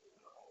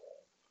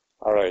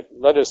All right,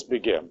 let us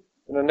begin.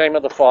 In the name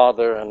of the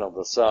Father, and of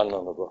the Son,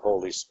 and of the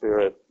Holy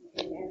Spirit.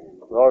 Amen.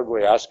 Lord,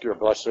 we ask your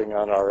blessing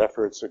on our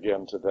efforts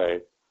again today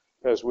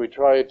as we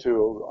try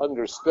to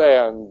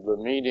understand the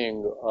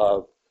meaning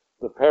of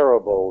the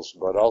parables,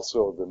 but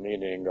also the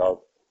meaning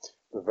of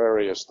the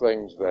various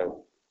things that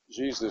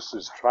Jesus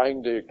is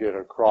trying to get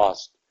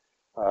across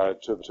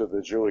to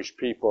the Jewish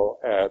people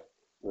at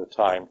the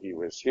time he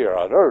was here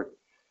on earth.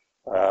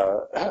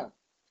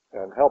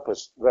 And help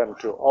us then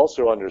to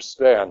also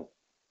understand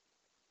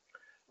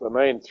the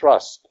main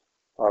thrust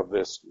of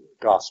this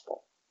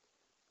gospel.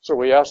 So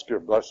we ask your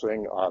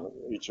blessing on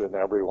each and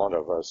every one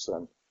of us,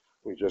 and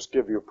we just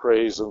give you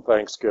praise and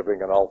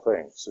thanksgiving in all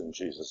things in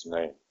Jesus'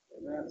 name.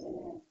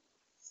 Amen.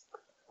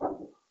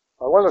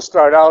 I want to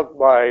start out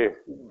by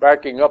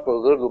backing up a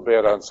little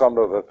bit on some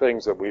of the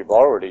things that we've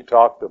already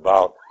talked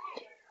about,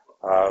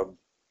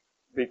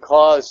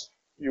 because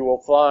you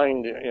will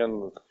find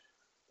in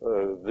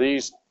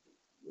these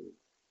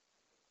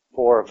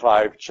 4 or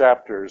 5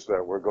 chapters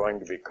that we're going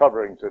to be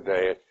covering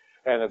today,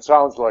 and it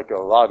sounds like a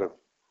lot of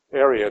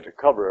area to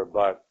cover,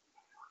 but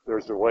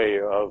there's a way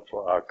of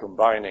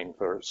combining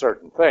for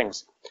certain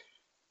things.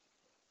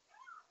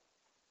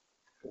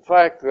 The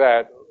fact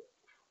that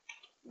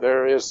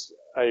there is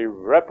a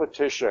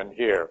repetition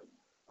here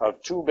of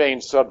 2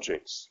 main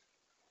subjects,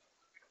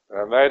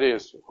 and that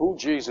is who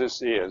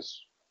Jesus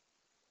is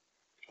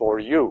for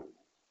you,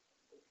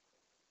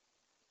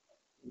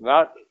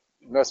 not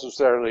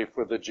necessarily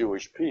for the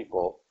Jewish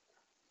people.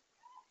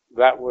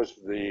 That was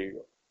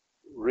the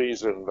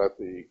reason that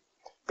the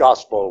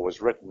gospel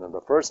was written in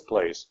the first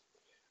place,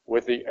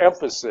 with the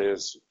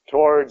emphasis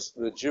towards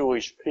the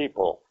Jewish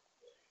people.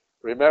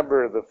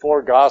 Remember, the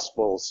 4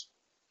 gospels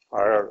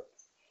are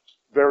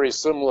very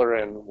similar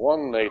in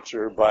one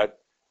nature,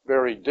 but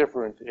very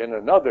different in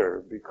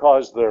another,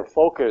 because their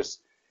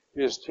focus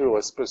is to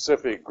a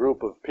specific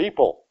group of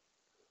people.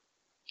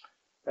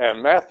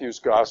 And Matthew's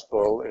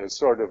gospel is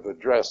sort of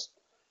addressed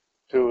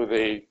to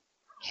the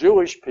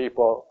Jewish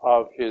people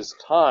of his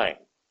time.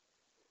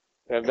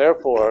 And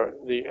therefore,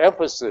 the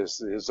emphasis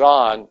is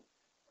on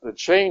the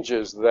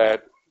changes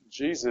that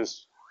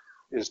Jesus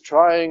is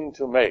trying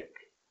to make.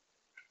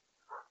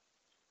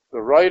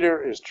 The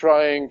writer is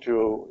trying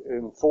to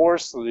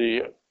enforce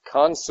the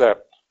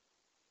concept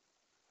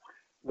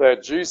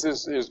that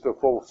Jesus is the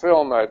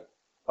fulfillment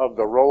of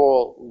the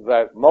role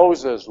that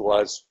Moses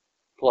was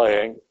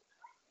playing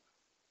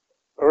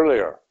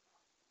earlier.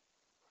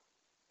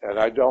 And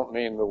I don't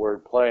mean the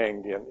word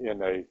playing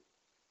in a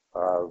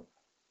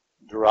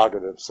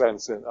derogative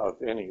sense of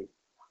any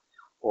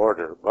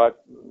order,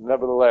 but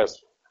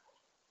nevertheless,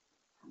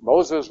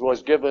 Moses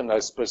was given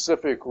a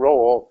specific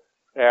role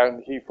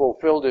and he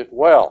fulfilled it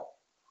well,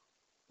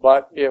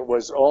 but it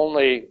was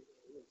only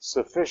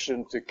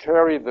sufficient to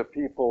carry the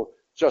people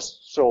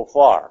just so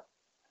far.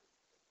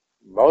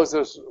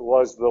 Moses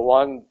was the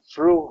one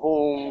through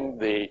whom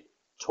the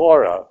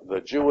Torah,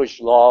 the Jewish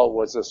law,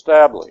 was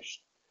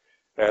established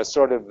as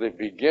sort of the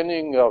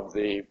beginning of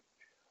the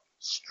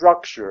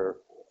structure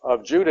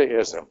of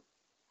Judaism.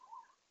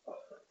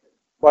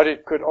 But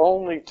it could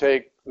only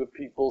take the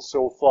people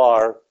so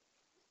far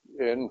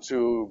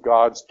into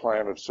God's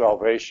plan of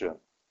salvation.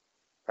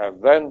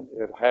 And then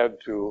it had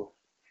to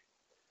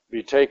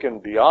be taken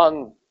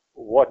beyond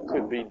what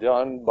could be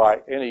done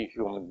by any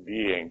human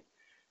being.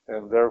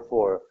 And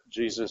therefore,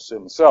 Jesus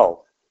himself,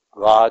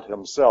 God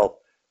himself,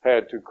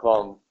 had to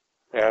come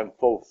and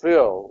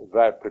fulfill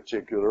that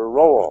particular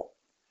role.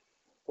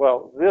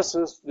 Well, this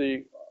is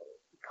the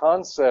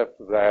concept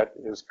that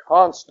is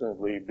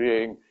constantly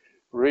being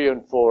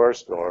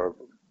reinforced or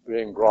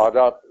being brought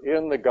up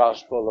in the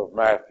Gospel of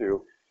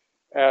Matthew.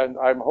 And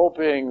I'm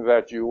hoping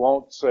that you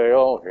won't say,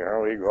 oh,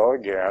 here we go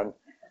again,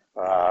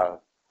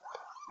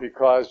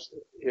 because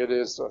it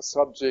is a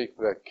subject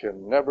that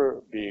can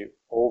never be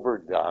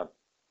overdone.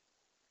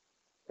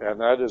 And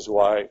that is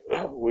why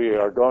we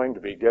are going to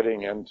be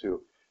getting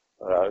into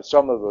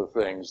some of the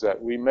things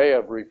that we may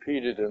have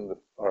repeated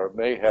or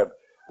may have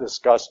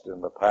discussed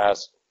in the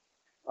past,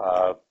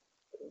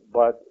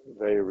 but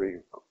they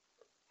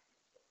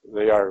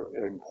are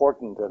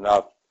important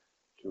enough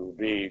to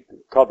be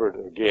covered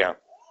again.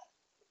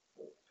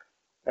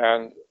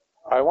 And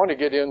I want to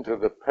get into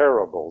the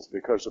parables,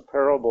 because the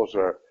parables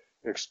are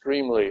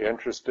extremely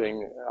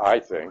interesting, I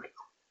think,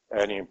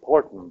 and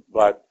important.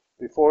 But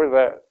before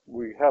that,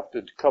 we have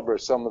to cover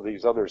some of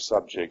these other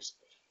subjects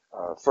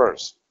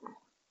first.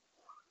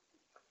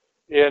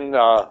 In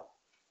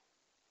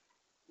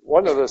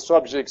one of the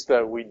subjects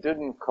that we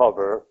didn't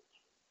cover,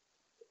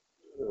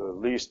 at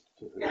least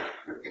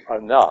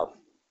enough,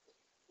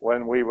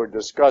 when we were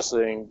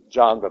discussing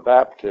John the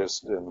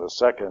Baptist in the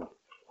second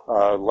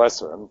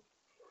lesson,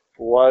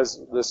 was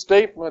the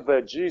statement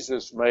that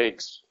Jesus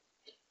makes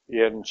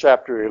in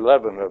chapter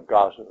 11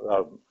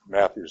 of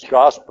Matthew's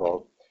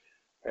Gospel.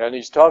 And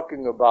he's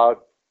talking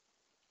about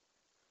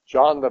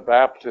John the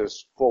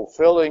Baptist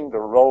fulfilling the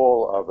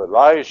role of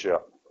Elijah.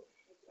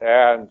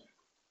 And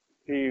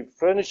he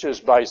finishes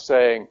by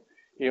saying,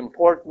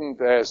 important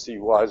as he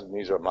was, and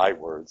these are my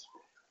words,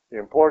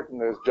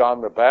 important as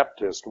John the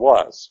Baptist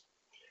was,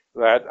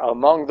 that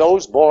among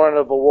those born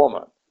of a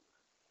woman,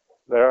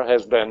 there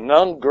has been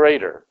none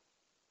greater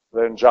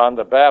than John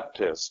the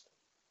Baptist,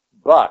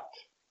 but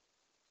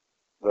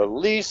the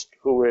least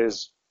who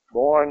is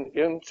born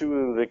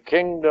into the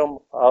kingdom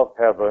of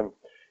heaven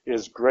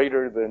is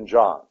greater than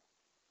John.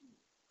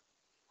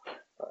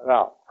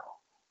 Now,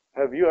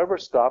 have you ever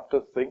stopped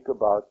to think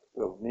about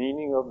the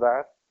meaning of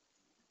that?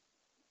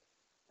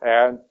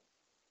 And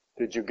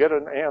did you get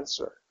an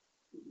answer?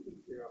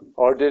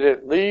 Or did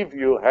it leave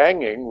you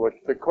hanging with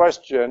the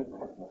question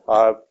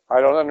of, I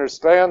don't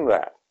understand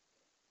that?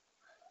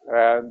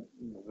 And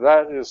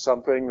that is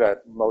something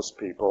that most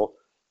people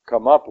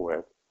come up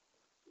with.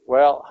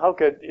 Well, how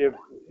could,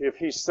 if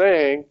he's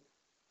saying,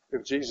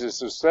 if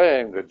Jesus is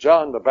saying that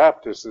John the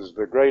Baptist is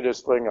the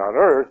greatest thing on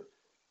earth,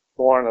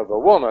 born of a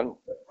woman,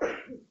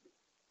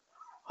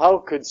 how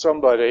could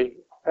somebody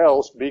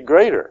else be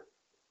greater?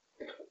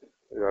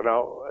 You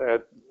know,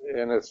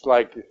 and it's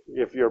like,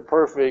 if you're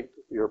perfect,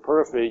 you're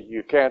perfect,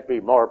 you can't be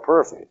more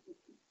perfect,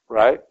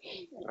 right?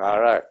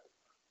 All right.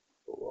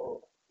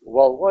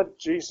 Well, what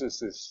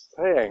Jesus is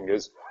saying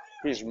is,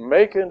 he's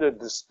making a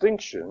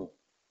distinction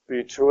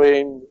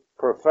between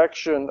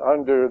perfection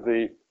under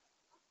the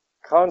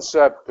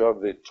concept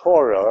of the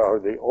Torah or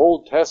the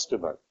Old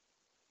Testament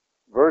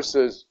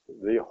versus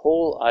the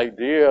whole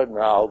idea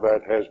now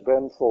that has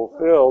been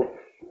fulfilled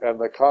and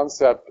the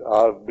concept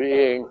of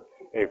being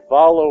a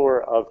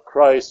follower of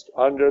Christ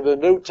under the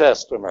New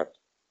Testament.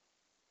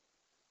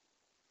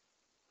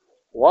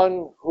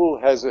 One who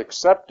has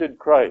accepted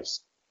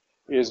Christ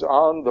is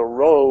on the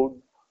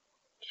road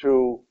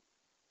to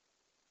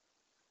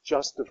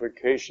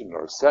justification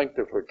or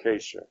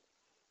sanctification.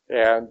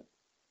 And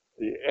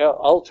the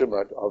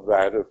ultimate of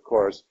that, of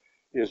course,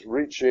 is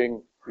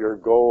reaching your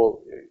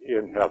goal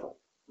in heaven.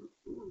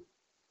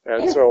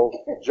 And so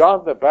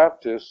John the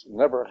Baptist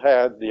never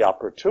had the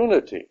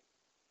opportunity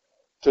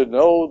to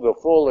know the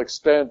full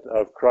extent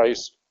of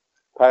Christ's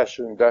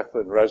passion, death,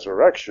 and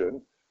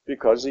resurrection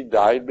because he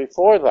died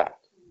before that.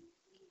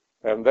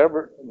 And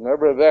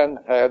never then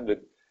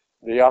had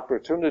the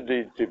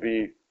opportunity to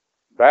be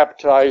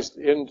baptized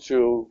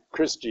into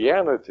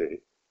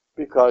Christianity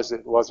because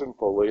it wasn't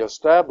fully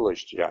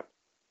established yet.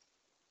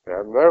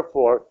 And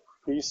therefore,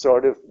 he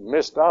sort of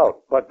missed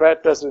out. But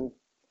that doesn't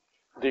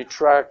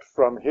detract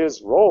from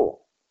his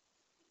role.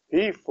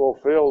 He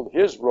fulfilled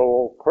his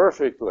role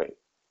perfectly,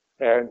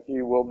 and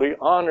he will be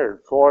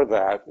honored for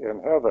that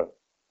in heaven.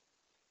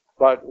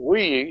 But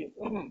we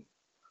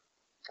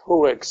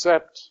who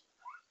accept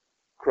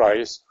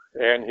Christ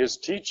and his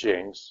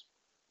teachings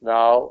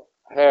now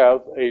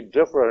have a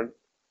different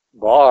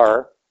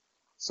bar,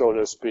 so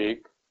to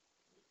speak.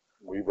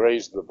 We've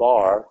raised the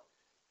bar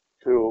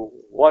to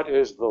what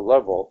is the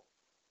level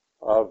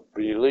of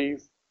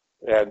belief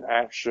and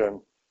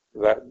action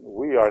that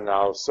we are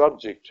now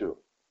subject to.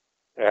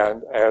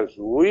 And as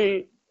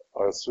we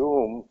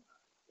assume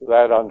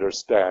that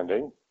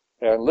understanding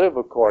and live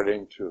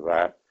according to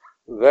that,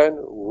 then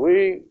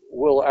we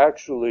will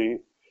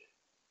actually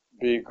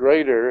be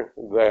greater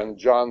than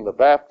John the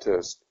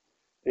Baptist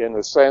in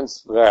the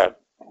sense that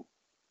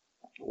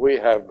we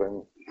have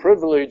been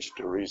privileged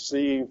to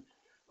receive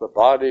the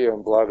body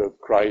and blood of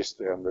Christ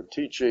and the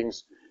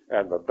teachings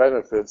and the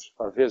benefits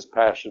of his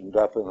passion,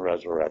 death, and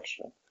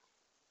resurrection.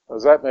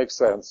 Does that make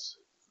sense?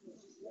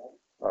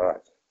 All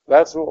right.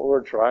 That's what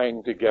we're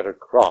trying to get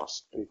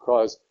across,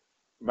 because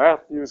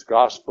Matthew's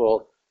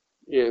gospel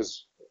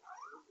is,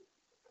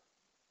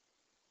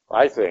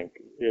 I think,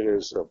 it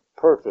is a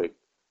perfect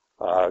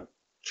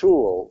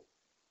tool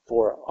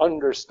for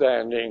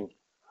understanding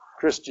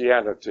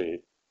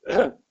Christianity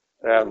and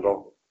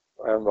the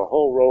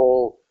whole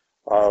role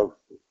of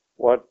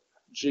what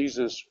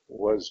Jesus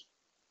was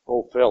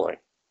fulfilling.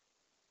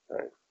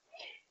 Okay.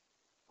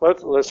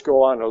 But let's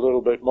go on a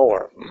little bit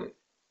more.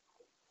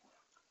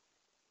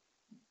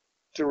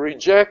 To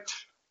reject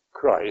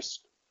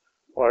Christ,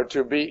 or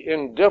to be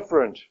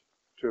indifferent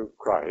to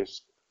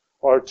Christ,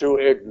 or to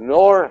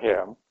ignore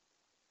him,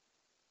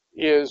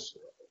 is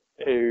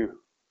a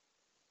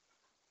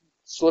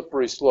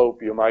slippery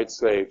slope, you might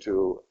say,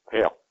 to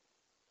hell.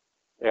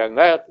 And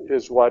that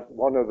is what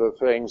one of the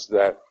things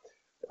that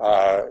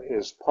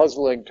is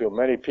puzzling to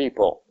many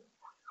people.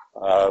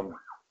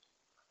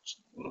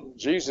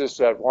 Jesus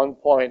at one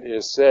point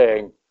is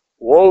saying,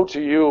 "Woe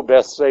to you,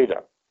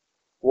 Bethsaida!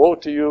 Woe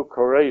to you,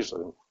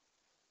 Chorazin,"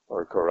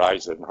 or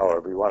Chorazin,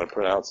 however you want to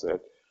pronounce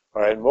it.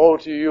 And woe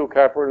to you,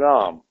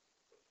 Capernaum!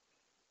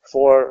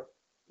 For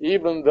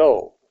even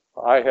though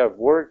I have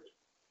worked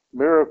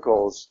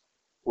miracles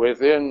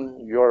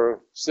within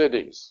your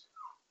cities,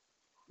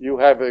 you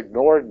have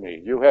ignored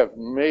me. You have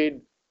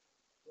made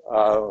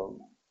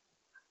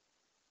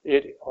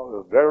it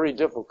very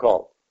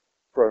difficult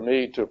for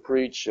me to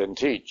preach and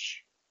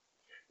teach.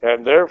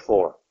 And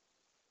therefore,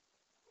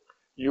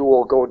 you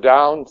will go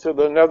down to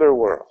the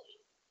netherworld.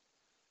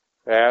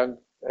 And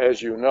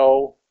as you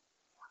know,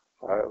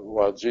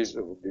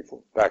 Jesus,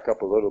 back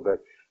up a little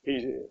bit,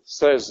 he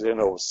says in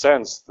a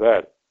sense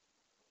that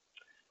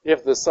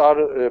if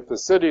the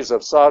cities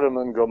of Sodom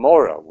and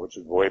Gomorrah, which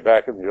is way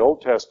back in the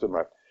Old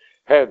Testament,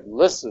 had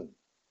listened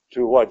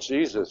to what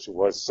Jesus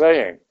was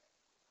saying,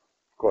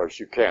 of course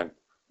you can't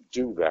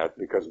do that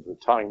because of the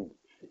time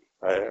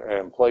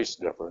and place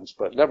difference,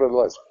 but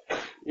nevertheless,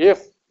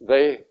 if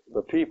the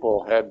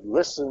people had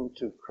listened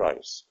to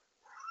Christ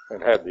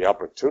and had the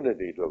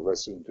opportunity to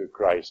listen to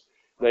Christ,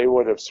 they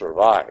would have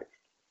survived.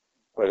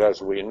 But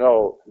as we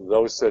know,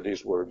 those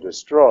cities were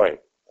destroyed.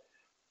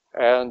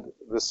 And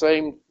the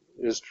same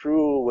is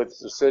true with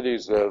the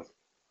cities of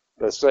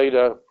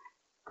Bethsaida,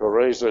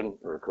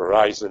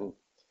 Chorazin,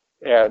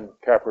 and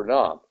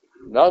Capernaum.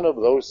 None of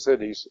those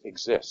cities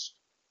exist,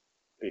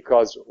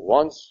 because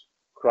once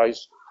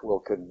Christ will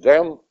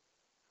condemn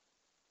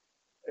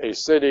a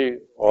city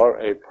or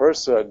a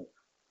person,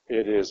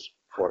 it is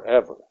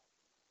forever.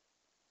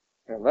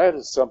 And that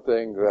is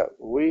something that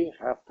we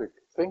have to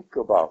think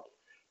about,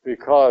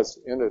 because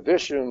in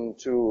addition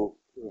to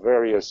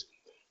various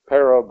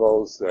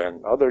parables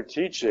and other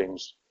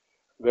teachings,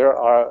 there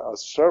are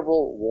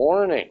several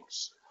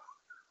warnings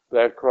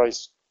that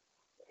Christ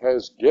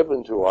has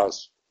given to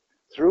us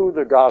through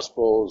the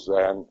Gospels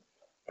and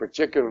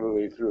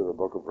particularly through the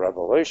book of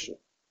Revelation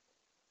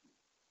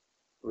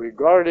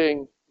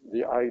regarding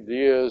the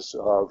ideas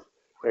of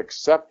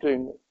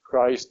accepting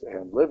Christ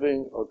and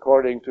living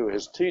according to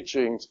his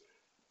teachings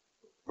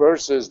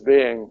versus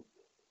being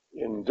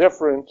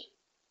indifferent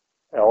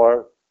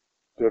or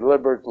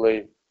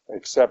deliberately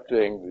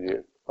accepting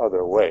the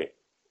other way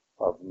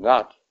of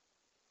not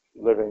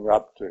living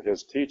up to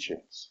his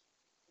teachings.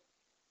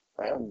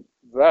 And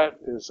that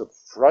is a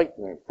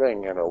frightening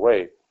thing in a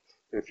way,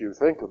 if you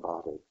think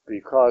about it,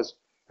 because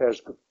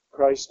as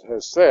Christ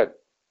has said,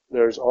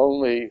 there's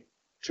only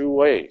two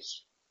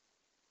ways,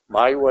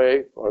 my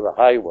way or the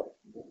highway,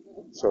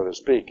 so to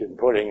speak, in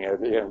putting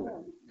it in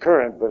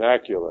current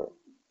vernacular.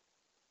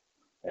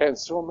 And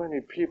so many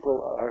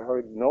people are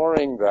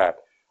ignoring that.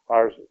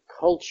 Our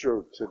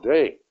culture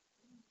today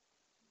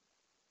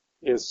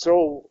is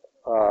so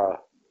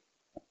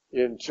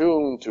in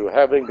tune to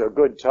having a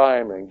good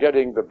time and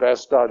getting the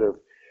best out of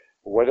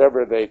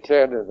whatever they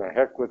can and the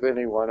heck with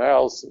anyone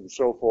else and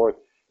so forth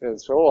and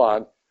so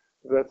on,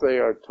 that they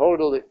are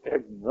totally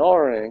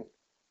ignoring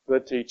the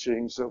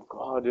teachings of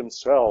God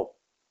himself.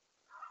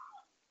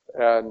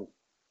 And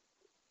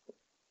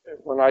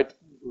when I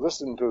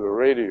listen to the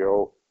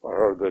radio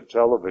or the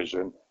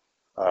television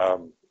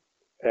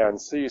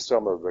and see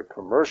some of the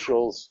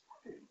commercials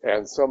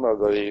and some of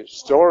the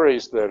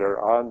stories that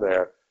are on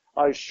there,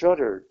 I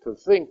shudder to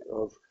think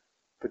of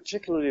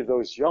particularly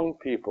those young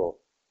people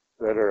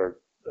that are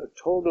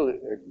totally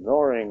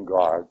ignoring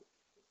God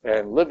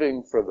and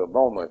living for the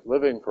moment,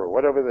 living for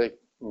whatever they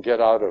can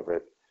get out of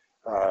it,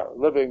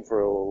 living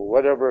for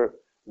whatever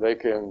they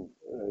can,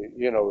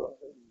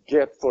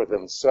 get for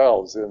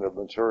themselves in a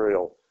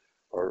material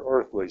or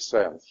earthly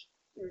sense.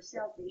 They're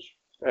selfish.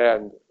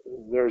 And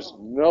there's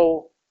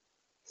no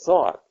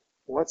thought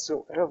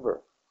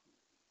whatsoever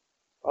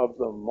of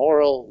the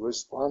moral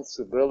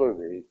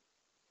responsibility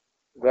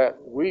that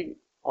we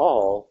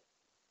all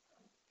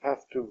have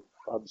to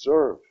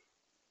observe.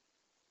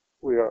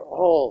 We are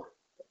all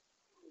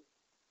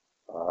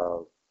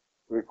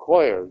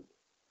required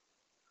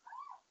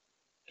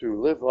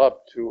to live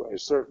up to a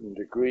certain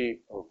degree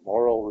of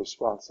moral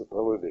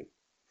responsibility.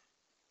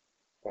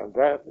 And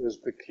that is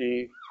the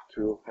key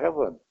to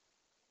heaven.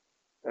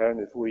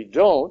 And if we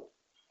don't,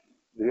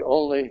 the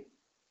only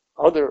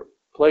other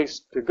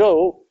place to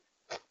go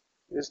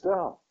is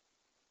down.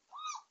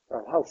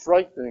 And how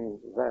frightening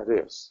that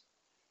is.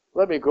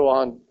 Let me go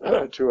on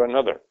to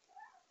another.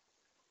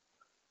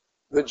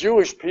 The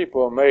Jewish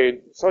people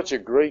made such a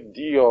great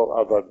deal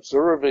of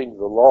observing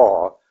the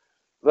law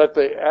that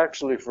they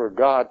actually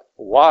forgot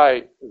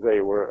why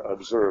they were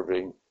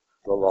observing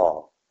the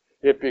law.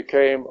 It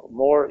became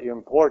more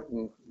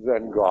important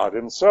than God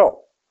himself.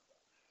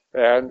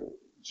 And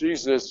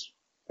Jesus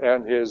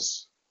and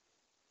his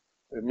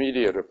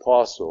immediate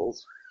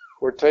apostles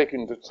were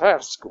taken to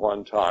task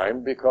one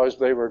time because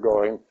they were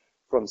going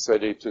from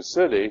city to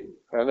city,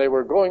 and they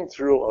were going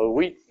through a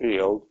wheat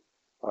field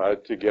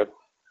to get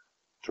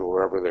to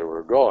wherever they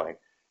were going.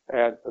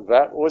 And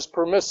that was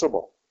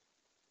permissible,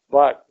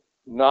 but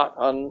not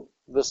on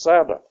the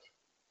Sabbath.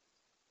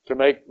 To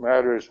make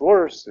matters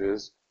worse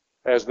is,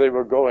 as they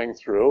were going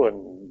through,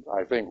 and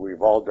I think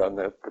we've all done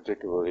that,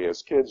 particularly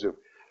as kids, if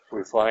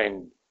we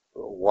find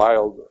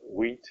wild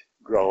wheat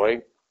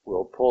growing,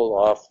 we'll pull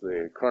off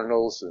the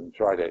kernels and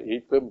try to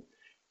eat them.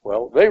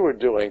 Well, they were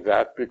doing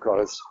that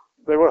because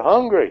they were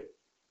hungry.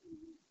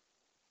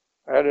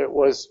 And it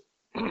was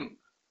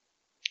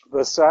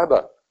the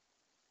Sabbath.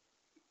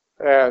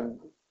 And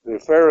the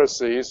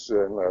Pharisees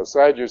and the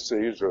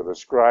Sadducees or the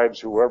scribes,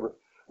 whoever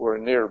were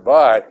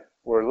nearby,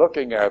 were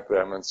looking at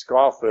them and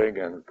scoffing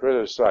and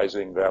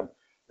criticizing them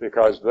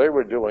because they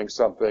were doing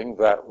something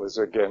that was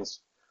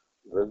against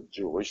the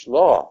Jewish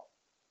law.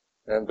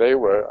 And they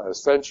were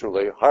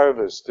essentially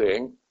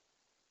harvesting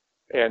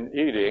and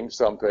eating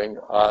something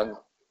on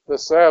the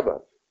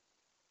Sabbath,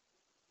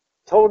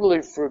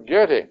 totally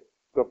forgetting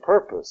the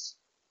purpose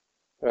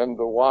and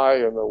the why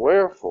and the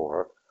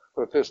wherefore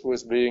that this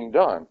was being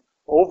done,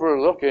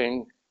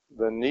 overlooking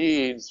the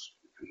needs,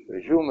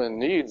 the human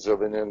needs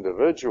of an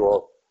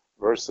individual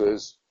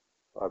versus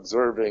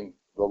observing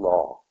the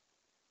law.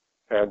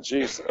 And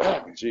Jesus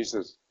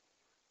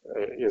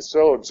is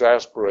so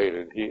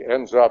exasperated, he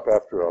ends up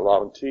after a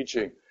long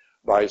teaching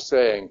by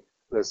saying,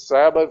 the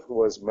Sabbath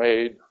was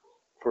made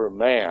for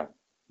man,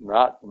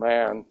 not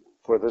man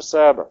for the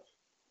Sabbath.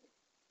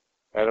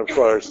 And of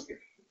course,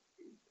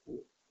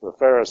 the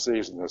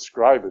Pharisees and the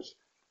scribes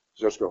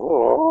just go,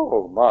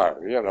 oh my,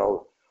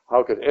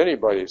 how could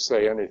anybody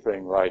say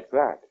anything like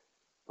that?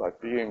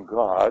 But being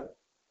God,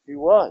 he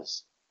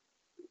was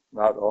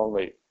not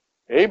only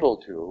able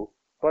to,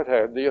 but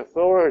had the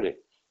authority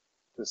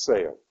to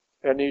say it.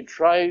 And he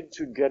tried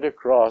to get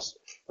across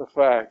the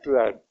fact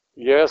that,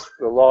 yes,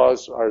 the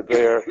laws are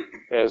there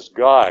as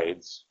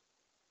guides,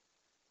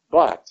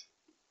 but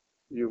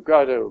you've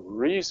got to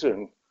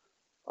reason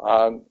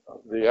on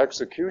the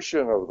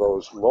execution of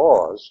those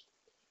laws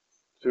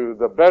to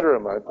the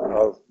betterment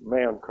of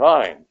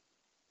mankind,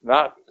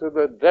 not to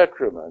the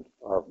detriment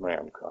of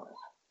mankind.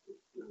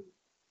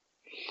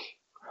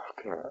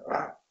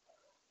 Okay.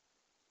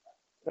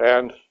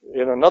 And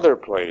in another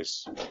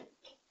place,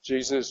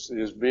 Jesus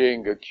is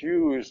being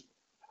accused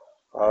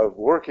of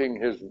working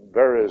his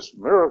various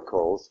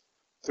miracles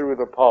through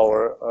the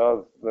power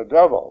of the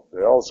devil,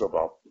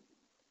 Beelzebub.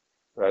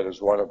 That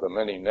is one of the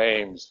many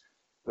names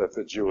that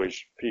the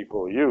Jewish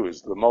people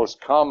use. The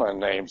most common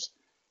names,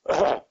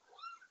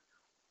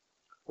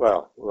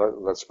 well,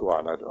 let's go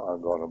on. I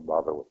don't want to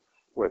bother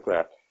with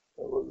that.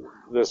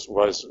 This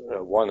was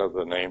one of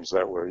the names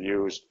that were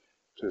used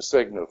to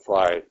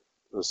signify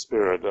the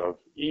spirit of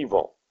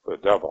evil, the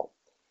devil.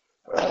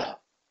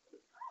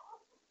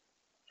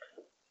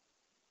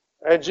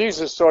 And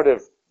Jesus sort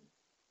of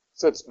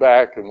sits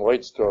back and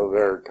waits till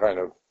they're kind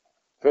of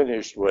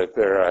finished with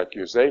their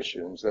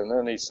accusations. And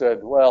then he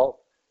said, well,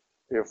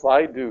 if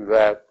I do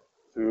that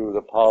through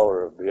the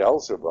power of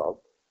Beelzebub,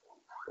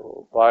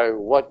 by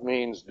what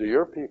means do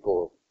your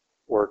people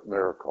work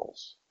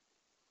miracles?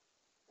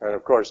 And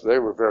of course, they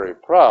were very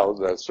proud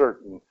that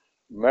certain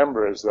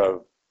members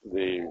of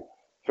the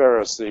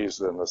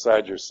Pharisees and the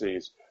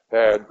Sadducees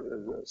had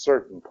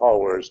certain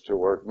powers to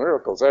work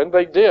miracles. And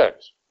they did.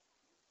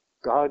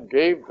 God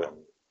gave them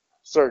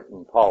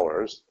certain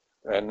powers,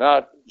 and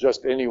not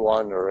just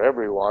anyone or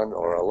everyone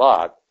or a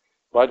lot,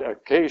 but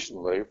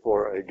occasionally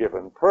for a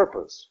given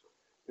purpose.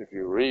 If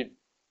you read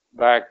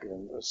back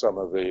in some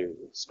of the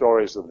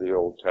stories of the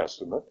Old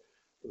Testament,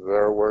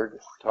 there were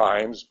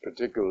times,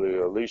 particularly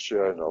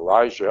Elisha and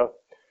Elijah,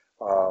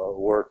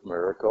 worked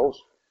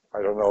miracles.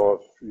 I don't know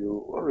if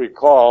you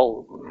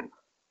recall,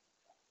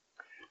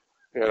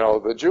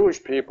 the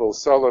Jewish people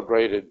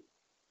celebrated,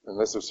 and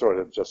this is sort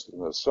of just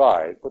an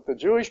aside, but the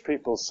Jewish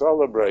people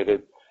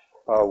celebrated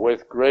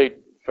with great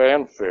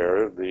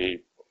fanfare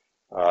the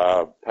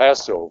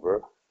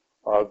Passover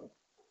of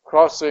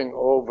crossing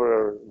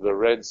over the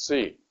Red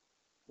Sea.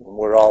 And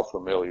we're all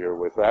familiar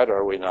with that,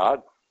 are we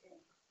not?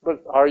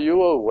 But are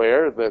you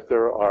aware that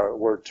there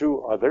were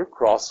two other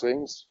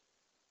crossings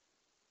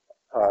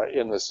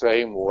in the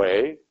same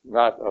way,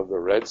 not of the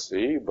Red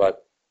Sea,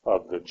 but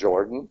of the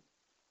Jordan?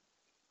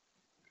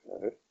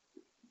 Okay.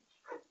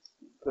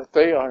 But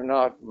they are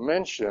not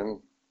mentioned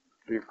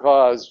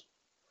because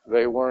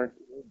they weren't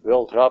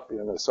built up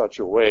in such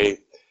a way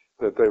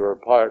that they were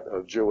part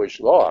of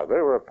Jewish law.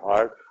 They were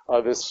part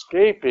of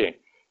escaping.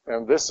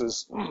 And this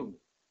is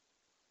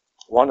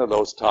one of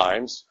those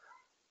times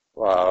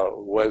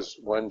was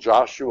when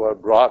Joshua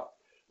brought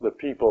the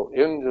people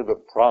into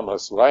the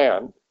promised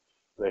land.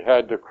 They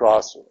had to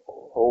cross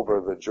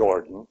over the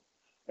Jordan,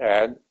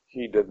 and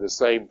he did the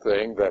same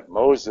thing that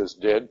Moses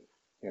did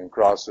in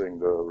crossing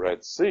the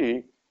Red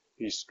Sea.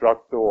 He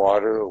struck the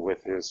water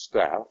with his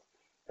staff,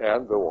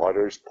 and the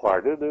waters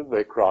parted, and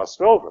they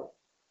crossed over.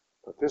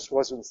 But this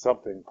wasn't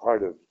something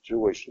part of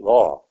Jewish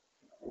law.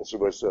 This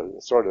was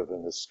a sort of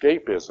an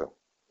escapism.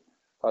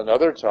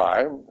 Another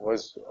time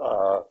was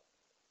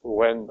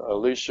when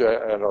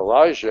Elisha and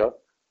Elijah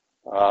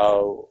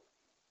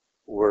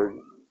were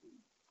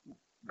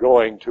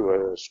going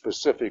to a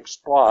specific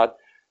spot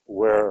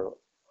where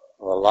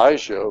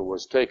Elijah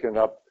was taken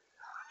up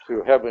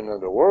to heaven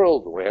in a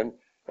whirlwind,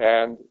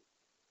 and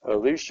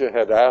Elisha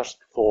had asked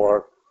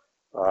for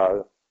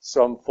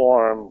some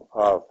form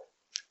of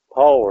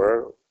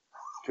power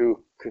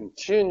to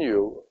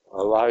continue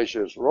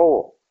Elijah's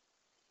role.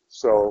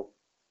 So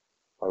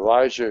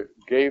Elijah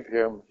gave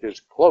him his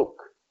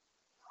cloak,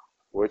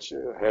 which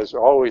has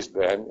always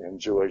been in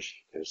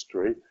Jewish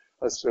history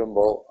a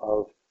symbol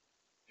of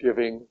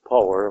giving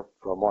power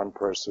from one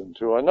person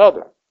to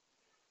another.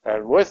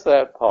 And with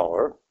that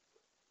power,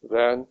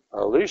 then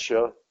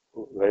Elisha,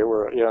 they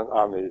were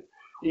on the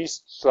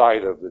east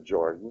side of the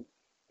Jordan,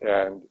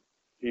 and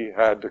he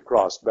had to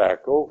cross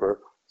back over.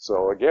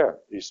 So again,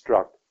 he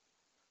struck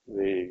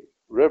the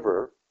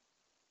river,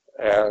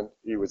 and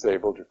he was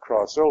able to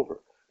cross over.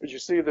 But you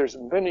see, there's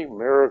many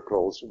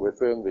miracles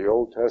within the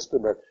Old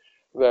Testament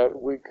that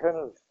we kind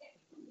of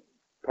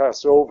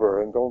pass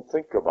over and don't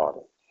think about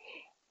it.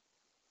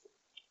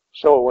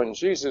 So when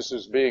Jesus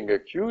is being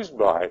accused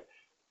by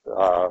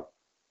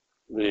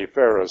the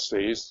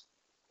Pharisees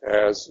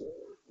as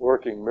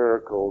working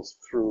miracles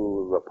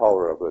through the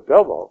power of the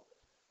devil,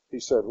 he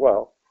said,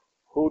 well,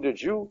 who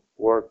did you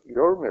work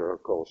your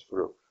miracles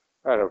through?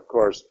 And of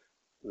course,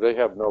 they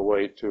have no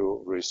way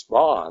to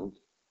respond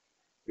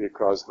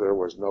because there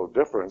was no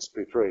difference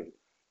between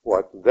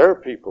what their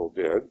people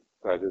did,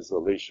 that is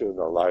Elisha and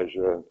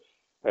Elijah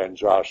and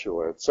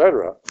Joshua,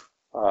 etc.,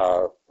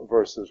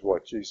 versus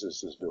what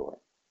Jesus is doing.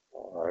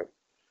 All right.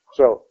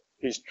 So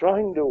he's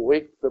trying to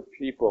wake the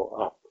people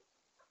up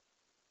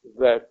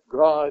that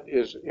God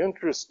is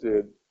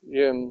interested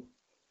in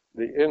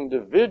the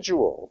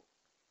individual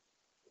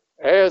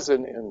as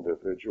an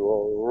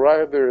individual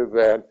rather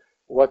than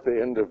what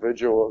the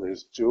individual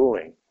is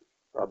doing,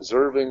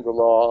 observing the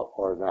law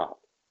or not.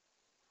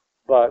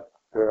 But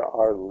there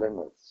are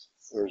limits.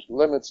 There's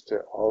limits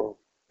to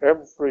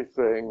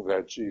everything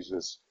that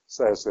Jesus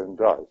says and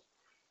does.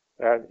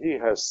 And he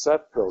has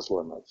set those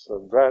limits.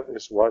 And that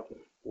is what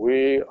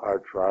we are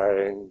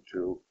trying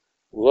to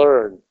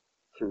learn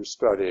through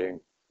studying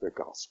the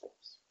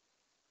Gospels.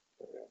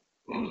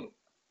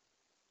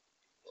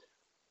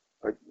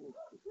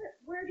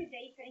 Where did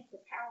they think the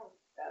power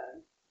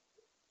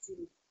to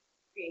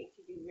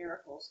do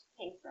miracles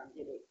came from?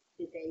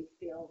 Did they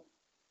feel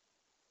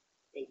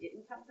they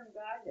didn't come from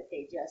God, that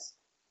they just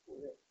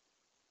were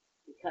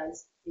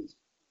because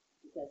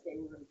they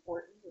were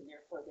important and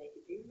therefore they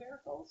could do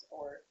miracles,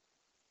 or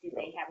did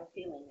they have a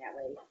feeling that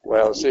way?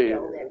 Well, see,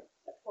 that,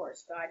 of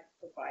course, God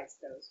provides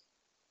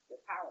the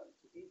power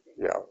to do things.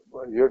 Yeah,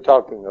 well, you're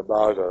talking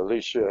about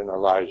Elisha and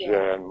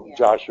Elijah and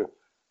Joshua.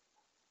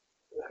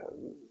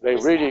 They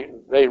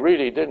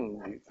really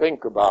didn't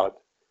think about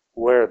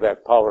where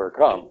that power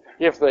come.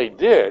 If they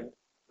did,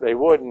 they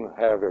wouldn't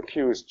have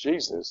accused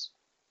Jesus.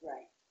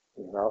 Right.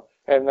 You know,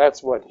 and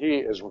that's what he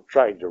is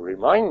trying to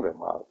remind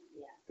them of.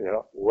 Yeah. You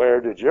know, where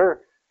did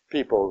your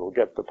people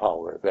get the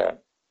power then?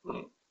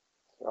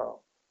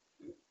 So,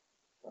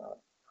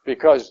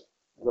 because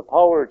the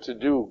power to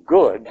do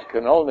good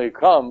can only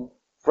come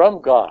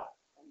from God.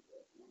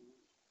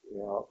 You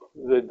know,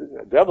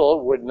 the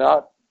devil would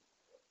not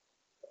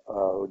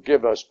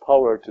give us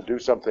power to do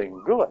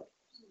something good.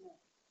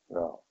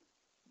 No.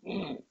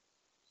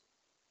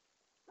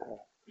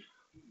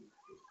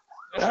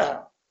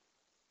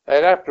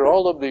 And after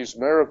all of these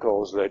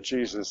miracles that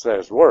Jesus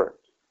has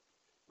worked,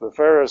 the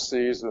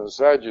Pharisees and the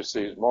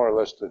Sadducees, more or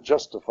less to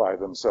justify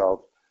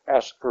themselves,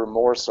 ask for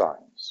more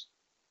signs.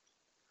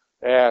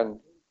 And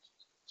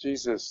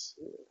Jesus,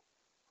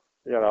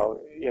 you know,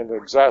 in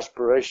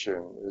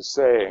exasperation is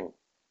saying,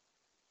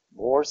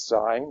 more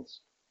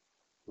signs?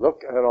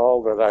 Look at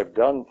all that I've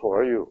done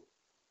for you.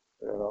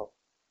 You know,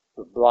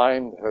 the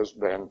blind has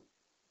been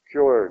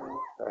cured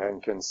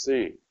and can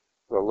see.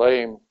 The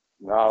lame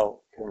now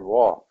can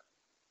walk.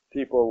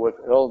 People with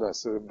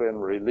illness have been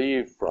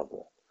relieved from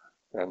it.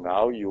 And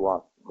now you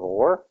want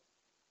more?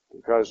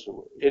 Because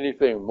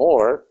anything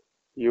more,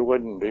 you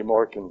wouldn't be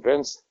more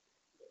convinced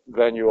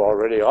than you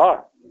already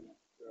are.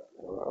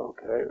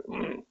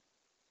 Okay.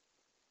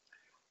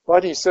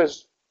 But he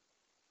says,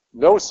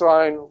 no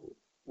sign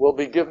will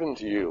be given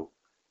to you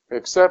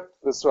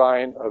except the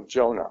sign of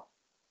Jonah.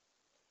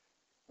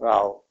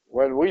 Now,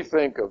 when we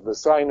think of the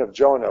sign of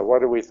Jonah, what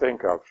do we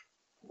think of?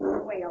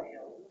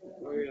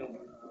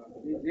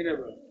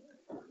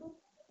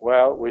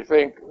 Well, we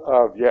think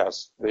of,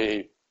 yes,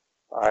 the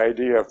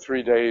idea of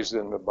 3 days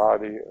in the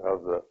body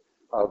of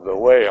the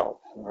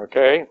whale,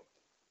 okay?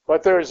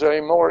 But there's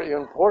a more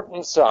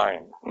important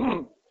sign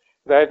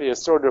that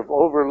is sort of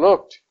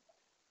overlooked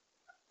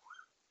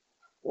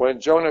when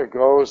Jonah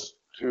goes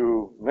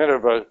to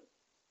Nineveh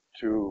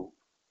to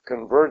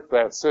convert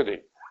that city,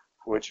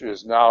 which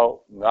is now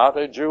not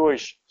a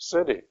Jewish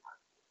city.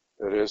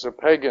 It is a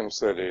pagan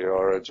city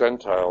or a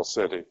Gentile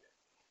city.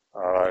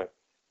 All right.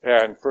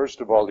 And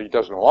first of all, he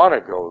doesn't want to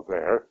go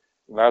there,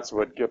 and that's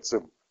what gets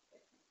him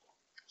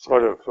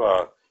sort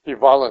of, he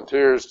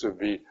volunteers to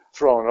be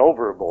thrown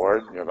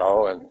overboard, you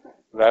know, and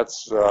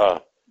that's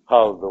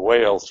how the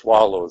whale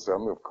swallows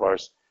him, of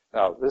course.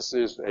 Now, this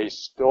is a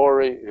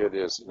story, it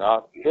is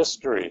not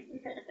history.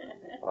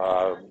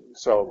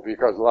 So,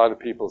 because a lot of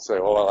people say,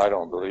 oh, well, I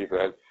don't believe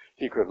that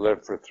he could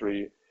live for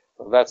 3.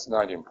 Well, that's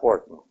not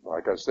important.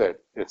 Like I said,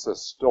 it's a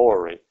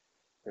story.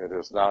 It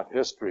is not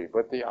history.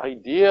 But the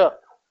idea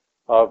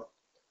of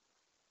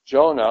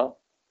Jonah,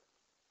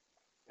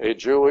 a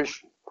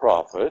Jewish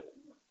prophet,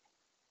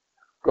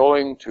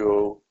 going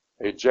to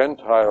a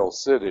Gentile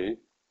city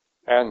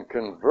and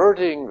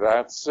converting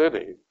that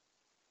city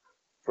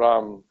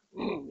from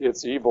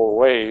its evil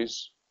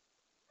ways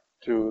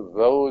to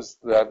those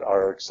that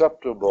are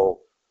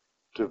acceptable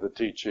to the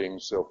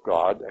teachings of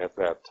God at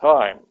that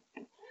time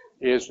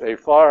is a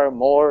far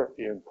more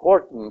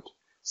important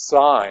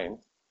sign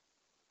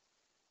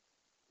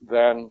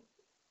than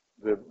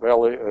the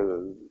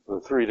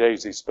 3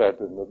 days he spent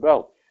in the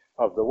belly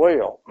of the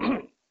whale.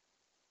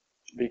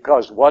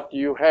 Because what do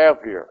you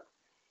have here?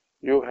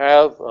 You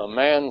have a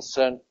man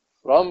sent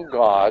from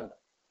God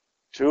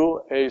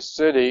to a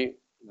city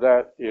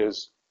that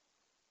is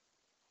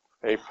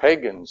a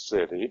pagan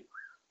city,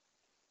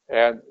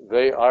 and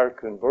they are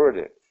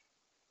converted.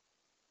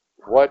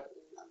 What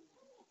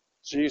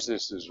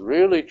Jesus is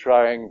really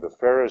trying the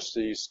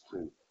Pharisees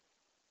to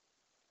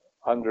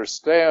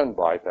understand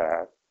by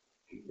that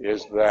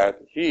is that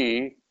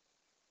he,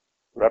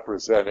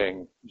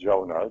 representing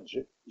Jonah,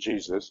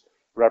 Jesus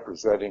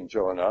representing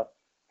Jonah,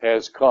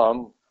 has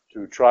come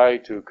to try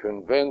to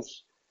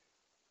convince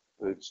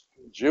the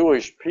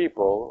Jewish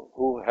people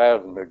who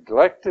have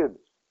neglected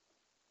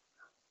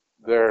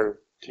their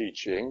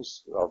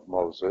teachings of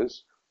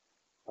Moses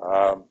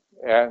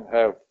and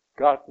have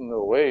gotten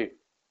away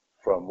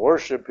from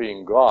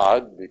worshiping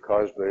God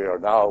because they are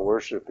now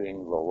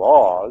worshiping the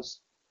laws,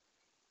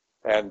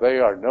 and they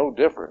are no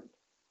different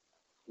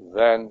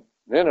than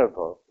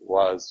Nineveh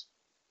was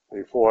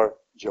before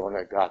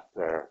Jonah got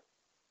there.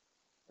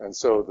 And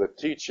so the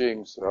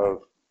teachings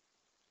of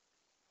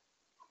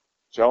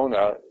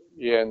Jonah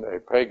in a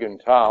pagan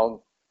town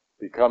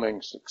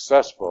becoming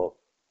successful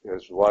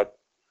is what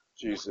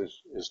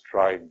Jesus is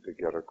trying to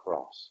get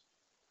across.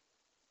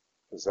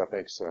 Does that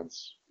make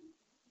sense?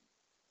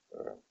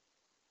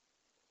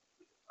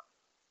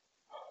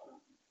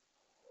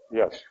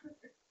 Yes.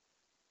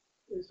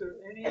 Is there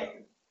any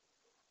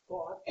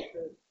thought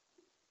that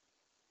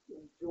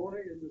Jonah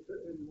in the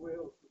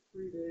whale for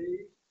 3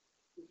 days,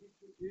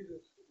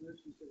 Jesus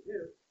mentions it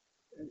here,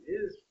 and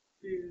his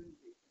feeling,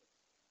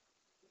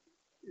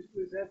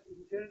 was that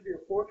intended to be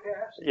a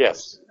forecast?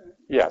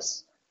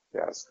 Yes.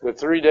 The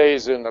 3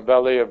 days in the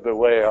belly of the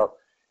whale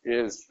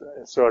is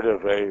sort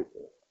of a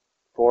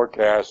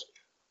forecast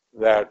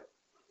that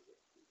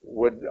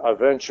would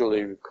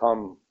eventually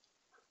come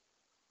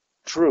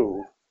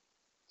true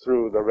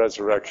through the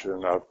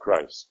resurrection of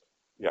Christ.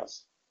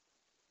 Yes.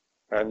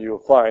 And you'll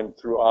find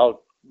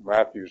throughout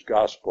Matthew's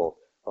gospel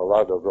a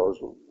lot of those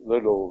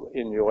little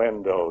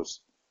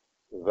innuendos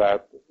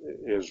that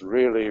is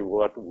really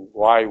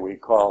why we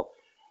call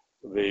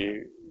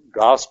the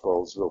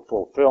Gospels the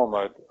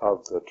fulfillment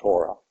of the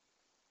Torah.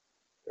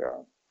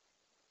 Yeah.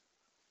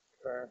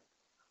 Okay.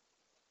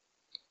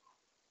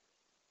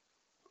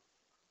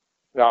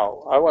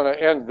 Now, I want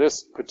to end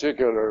this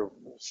particular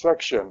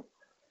section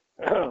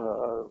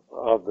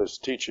of this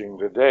teaching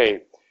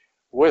today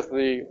with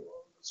the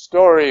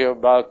story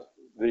about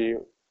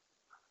the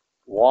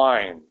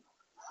wine,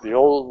 the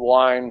old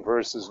wine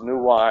versus new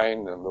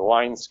wine and the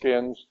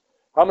wineskins.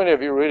 How many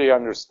of you really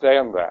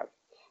understand that?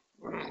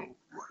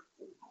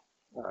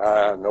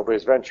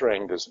 Nobody's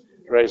venturing to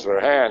raise their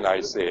hand,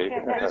 I see.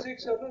 The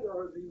physics of it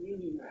or the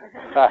meaning?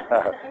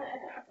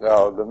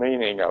 No, the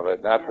meaning of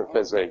it, not the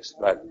physics,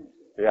 but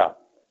yeah.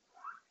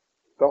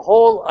 The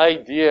whole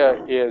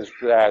idea is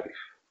that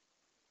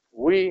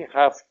we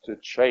have to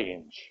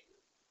change,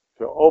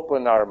 to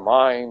open our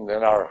mind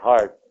and our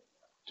heart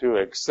to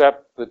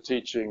accept the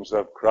teachings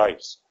of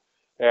Christ.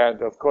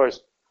 And of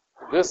course,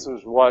 this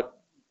is what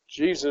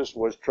Jesus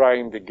was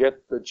trying to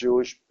get the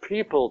Jewish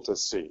people to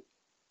see.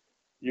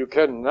 You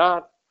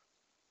cannot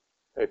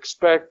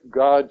expect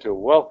God to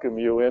welcome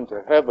you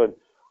into heaven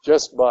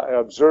just by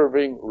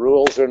observing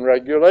rules and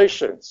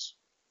regulations.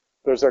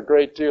 There's a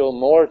great deal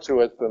more to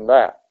it than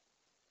that.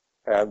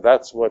 And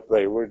that's what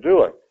they were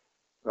doing.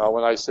 Now,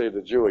 when I say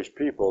the Jewish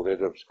people,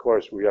 it, of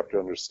course, we have to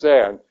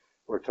understand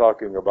we're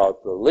talking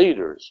about the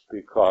leaders,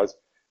 because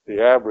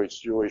the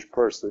average Jewish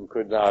person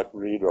could not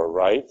read or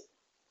write.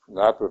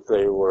 Not that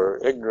they were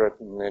ignorant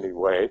in any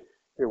way.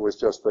 It was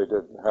just they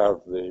didn't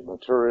have the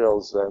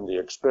materials and the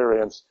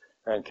experience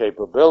and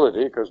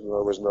capability because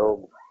there was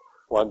no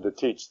one to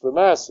teach the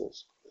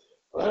masses.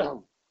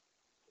 But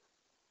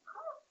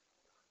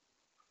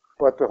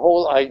the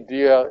whole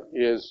idea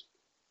is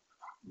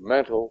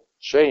mental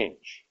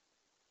change.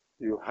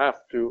 You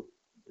have to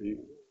be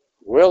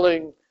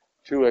willing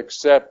to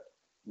accept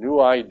new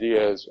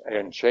ideas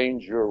and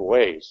change your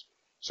ways.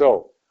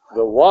 So,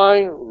 the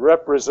wine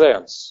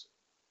represents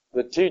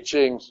the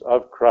teachings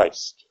of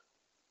Christ.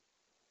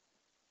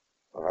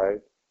 All right?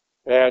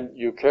 And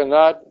you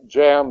cannot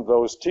jam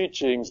those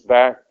teachings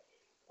back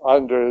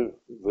under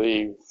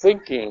the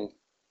thinking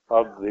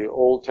of the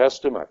Old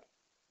Testament.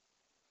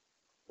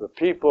 The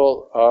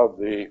people of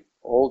the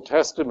Old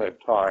Testament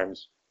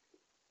times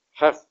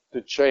have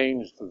to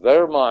change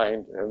their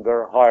mind and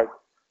their heart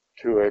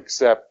to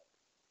accept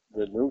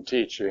the new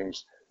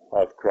teachings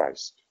of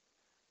Christ.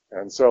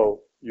 And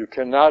so you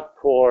cannot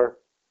pour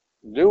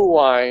new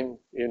wine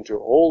into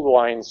old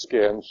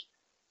wineskins,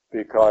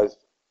 because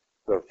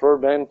the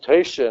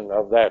fermentation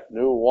of that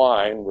new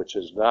wine, which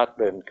has not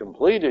been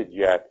completed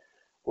yet,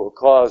 will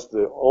cause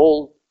the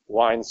old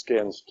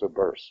wineskins to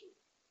burst.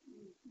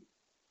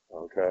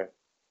 Okay?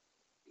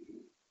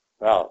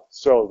 Now,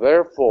 so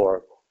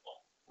therefore,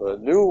 the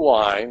new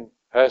wine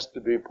has to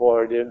be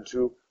poured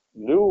into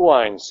new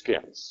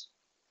wineskins.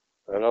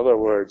 In other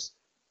words,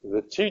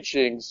 the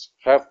teachings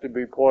have to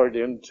be poured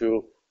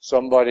into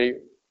somebody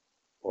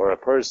or a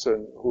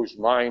person whose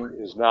mind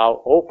is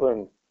now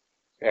open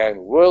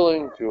and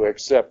willing to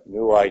accept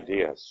new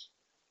ideas.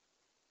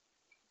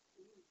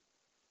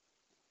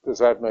 Does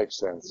that make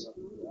sense?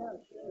 Yeah,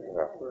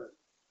 sure.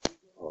 Yeah.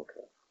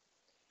 Okay.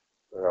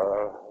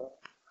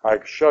 I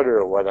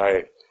shudder when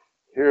I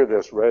hear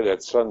this read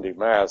at Sunday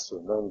Mass,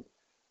 and then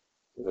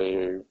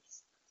the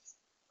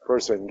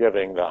person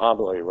giving the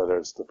homily, whether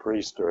it's the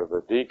priest or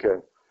the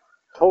deacon,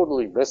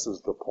 totally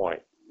misses the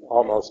point,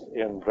 almost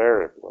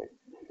invariably.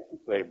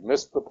 They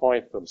miss the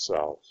point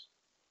themselves.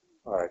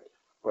 All right.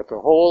 But the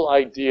whole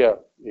idea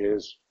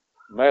is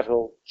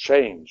mental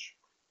change,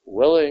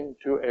 willing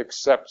to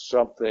accept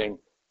something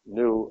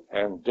new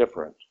and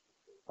different.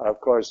 Of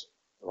course,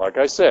 like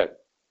I said,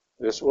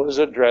 this was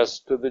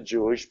addressed to the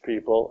Jewish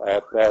people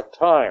at that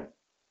time.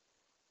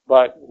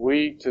 But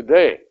we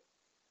today,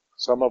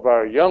 some of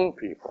our young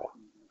people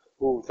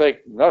who think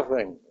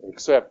nothing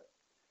except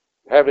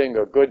having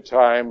a good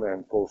time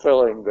and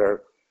fulfilling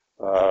their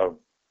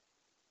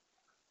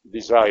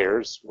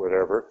desires,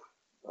 whatever,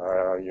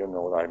 you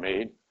know what I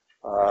mean,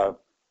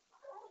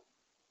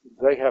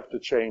 they have to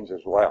change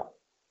as well.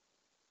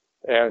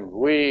 And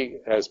we,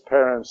 as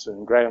parents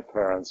and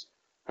grandparents,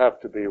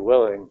 have to be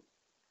willing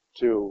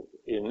to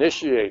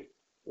initiate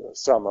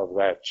some of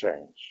that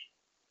change.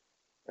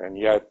 And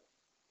yet,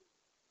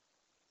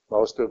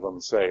 most of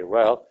them say,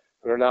 well,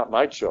 they're not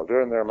my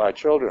children, they're my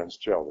children's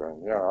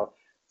children, you know.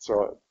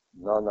 So,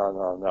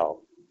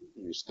 no.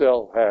 You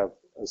still have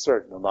a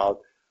certain amount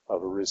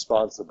of a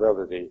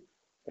responsibility.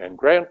 And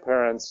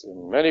grandparents,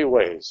 in many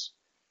ways,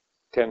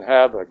 can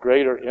have a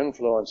greater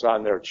influence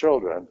on their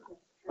children,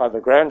 on the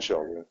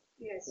grandchildren,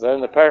 Yes. than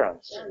the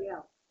parents. Oh,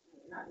 yeah.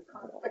 Not in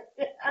conflict.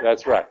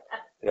 That's right.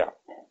 Yeah.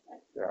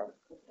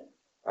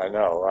 I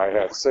know. I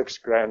have 6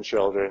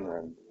 grandchildren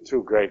and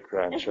 2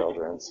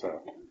 great-grandchildren,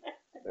 so,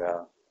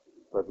 yeah.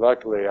 But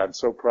luckily, I'm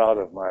so proud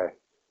of my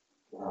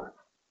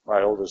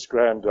oldest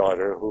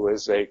granddaughter, who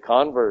is a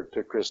convert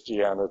to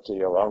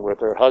Christianity, along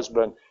with her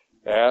husband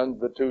and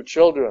the 2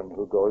 children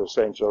who go to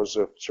St.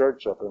 Joseph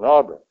Church up in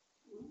Auburn,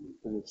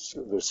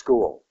 the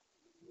school.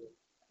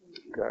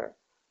 Okay.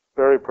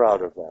 Very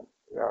proud of them.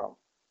 Yeah.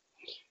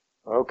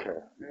 Okay.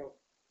 Now,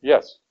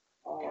 Yes.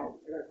 I got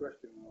a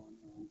question.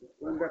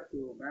 Going back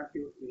to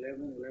Matthew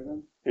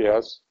 11:11.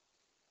 Yes.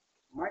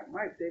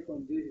 My take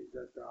on this is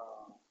that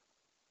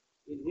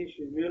in his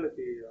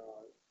humility,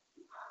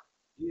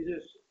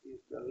 Jesus is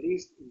the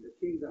least in the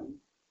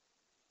kingdom,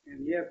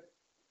 and yet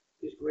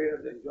he's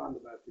greater than John the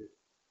Baptist.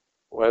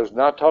 Well, he's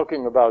not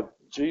talking about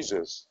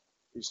Jesus.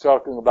 He's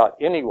talking about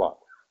anyone.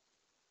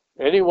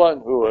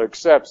 Anyone who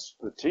accepts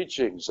the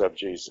teachings of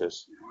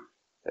Jesus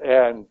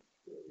and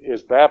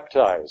is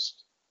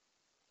baptized.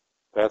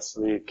 That's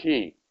the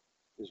key.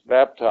 Is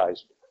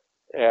baptized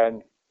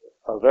and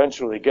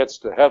eventually gets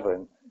to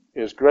heaven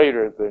is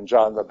greater than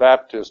John the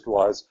Baptist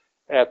was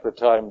at the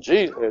time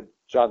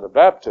John the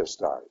Baptist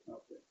died.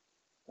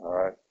 All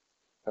right.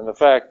 And the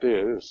fact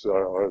is,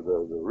 or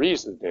the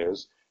reason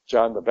is,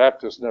 John the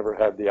Baptist never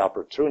had the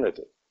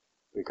opportunity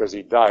because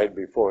he died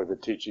before the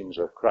teachings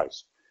of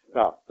Christ.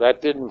 Now,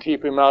 that didn't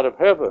keep him out of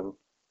heaven,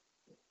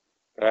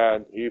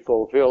 and he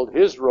fulfilled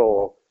his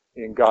role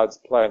in God's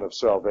plan of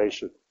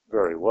salvation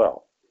very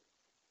well.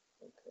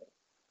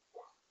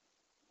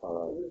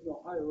 There is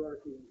no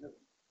hierarchy in heaven.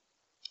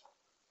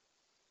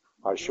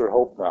 I sure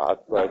hope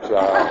not, but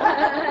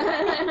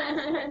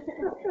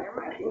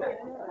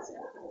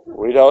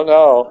we don't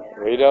know.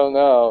 We don't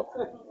know.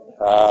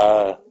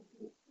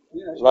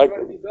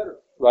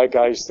 Like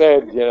I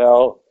said, you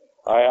know,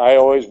 I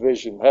always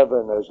vision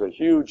heaven as a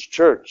huge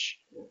church.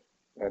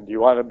 And do you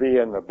want to be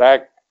in the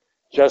back,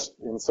 just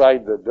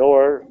inside the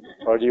door,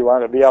 or do you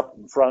want to be up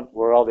in front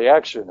where all the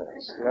action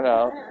is? You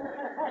know.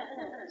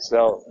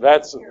 So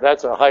that's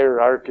a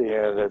hierarchy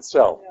in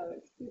itself.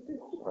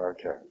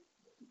 Okay.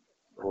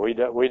 We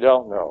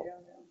don't know.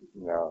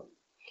 No.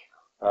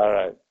 All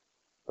right.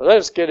 Well,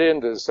 let's get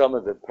into some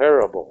of the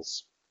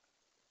parables.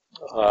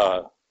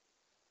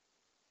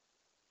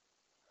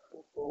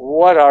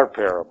 What are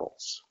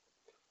parables?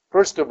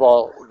 First of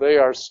all, they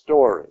are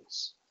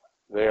stories.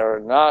 They are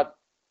not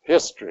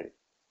history.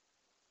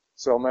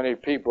 So many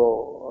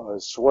people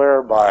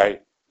swear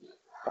by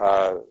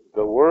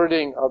the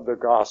wording of the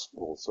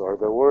Gospels or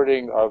the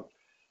wording of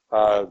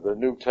the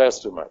New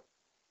Testament,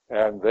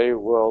 and they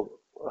will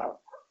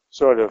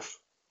sort of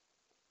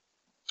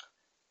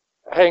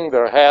hang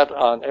their hat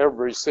on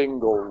every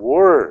single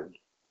word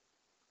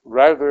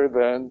rather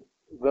than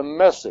the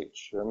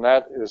message. And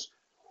that is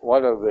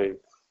one of the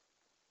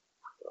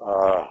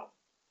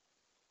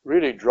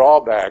really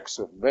drawbacks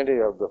of many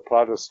of the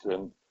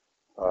Protestant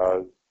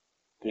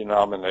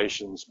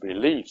denominations'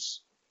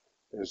 beliefs,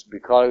 is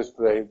because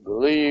they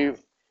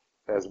believe,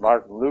 as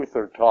Martin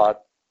Luther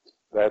taught,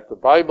 that the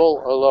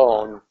Bible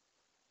alone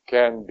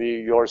can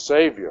be your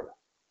Savior.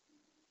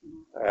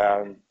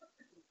 And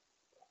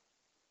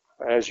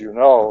as you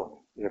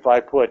know, if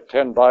I put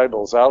 10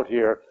 Bibles out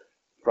here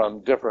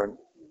from different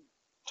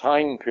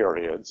time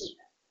periods,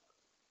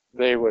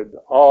 they would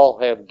all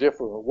have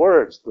different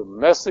words. The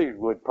message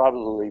would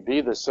probably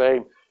be the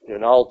same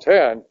in all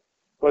 10,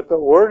 but the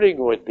wording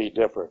would be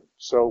different.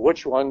 So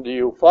which one do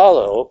you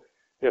follow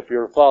if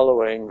you're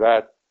following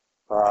that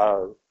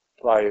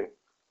by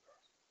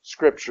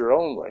Scripture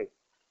only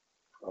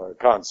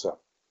concept.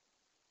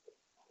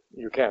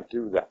 You can't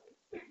do that.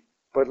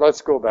 But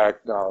let's go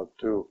back now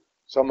to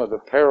some of the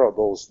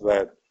parables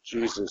that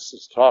Jesus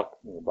is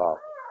talking about,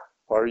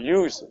 or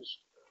uses.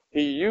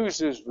 He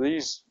uses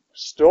these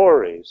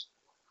stories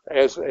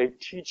as a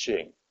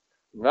teaching,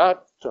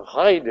 not to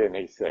hide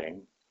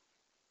anything,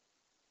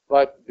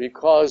 but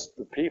because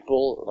the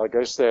people, like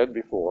I said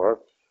before,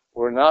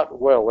 were not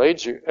well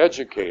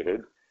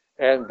educated,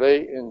 and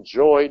they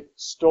enjoyed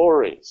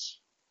stories.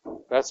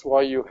 That's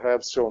why you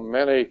have so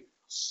many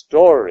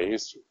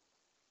stories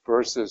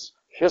versus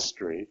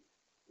history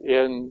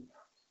in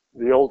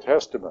the Old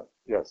Testament.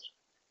 Yes?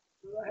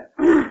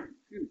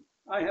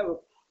 I have a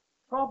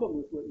problem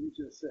with what you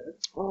just said,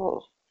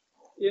 Oh.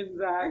 in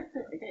that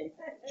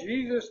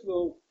Jesus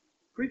will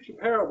preach a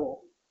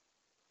parable,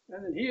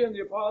 and then he and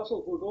the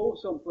apostles will go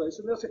someplace,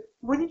 and they'll say,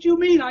 "What did you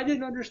mean? I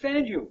didn't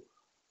understand you."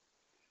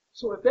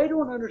 So if they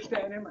don't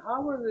understand him,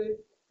 how are the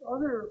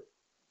other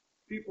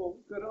people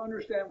going to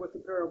understand what the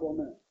parable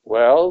meant?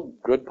 Well,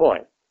 good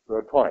point.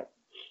 Good point.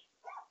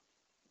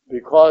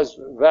 Because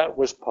that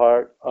was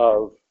part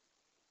of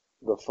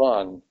the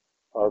fun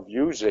of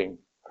using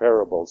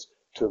parables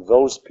to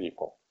those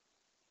people.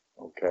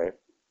 Okay?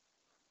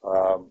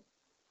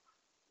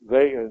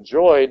 They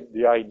enjoyed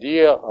the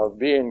idea of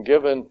being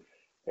given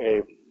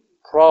a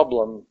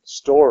problem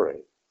story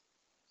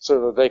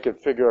so that they could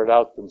figure it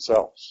out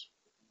themselves.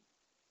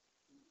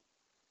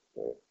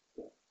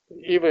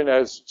 Even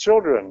as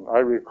children, I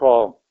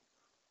recall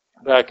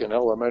back in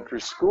elementary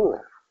school,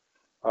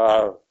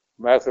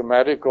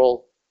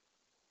 mathematical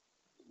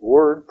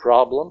word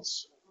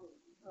problems.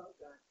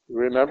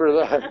 Remember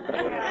that?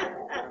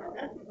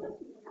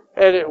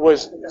 And it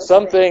was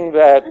something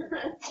that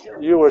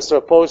you were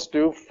supposed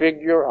to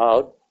figure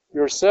out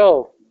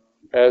yourself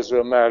as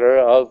a matter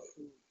of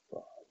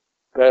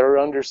better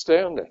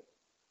understanding.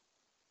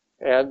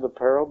 And the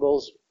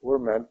parables were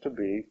meant to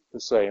be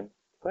the same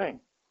thing.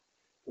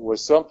 It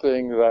was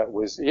something that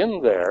was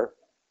in there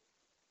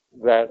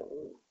that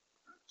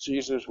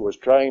Jesus was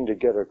trying to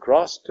get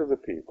across to the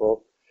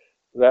people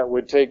that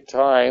would take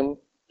time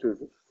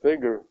to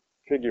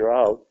figure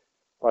out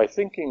by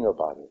thinking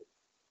about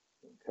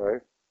it.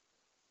 Okay?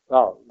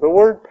 Now, the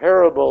word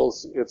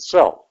parables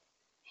itself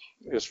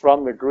is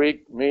from the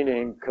Greek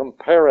meaning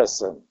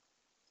comparison.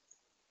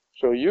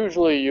 So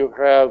usually you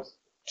have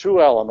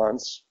two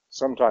elements,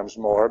 sometimes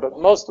more, but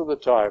most of the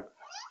time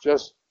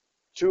just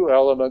two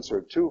elements or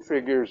two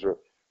figures or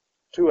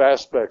two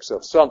aspects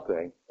of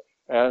something,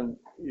 and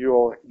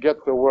you'll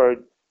get the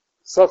word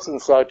such and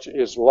such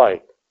is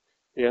like.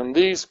 In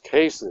these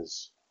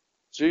cases,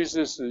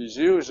 Jesus is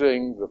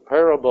using the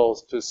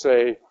parables to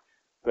say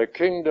the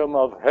kingdom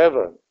of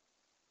heaven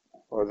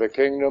or the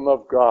kingdom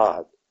of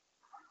God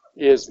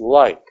is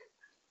like.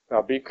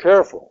 Now be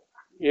careful.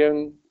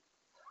 In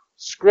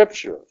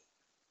Scripture,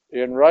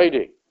 in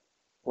writing,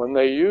 when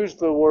they use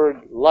the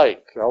word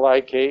like,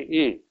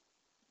 L-I-K-E,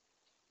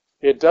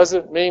 it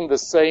doesn't mean the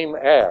same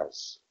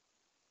as.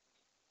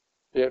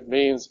 It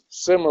means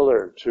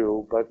similar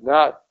to, but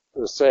not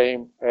the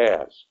same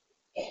as.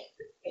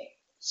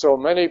 So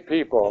many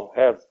people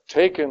have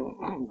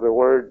taken the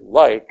word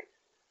like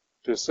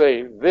to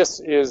say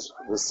this is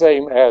the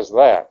same as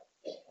that.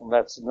 And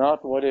that's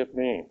not what it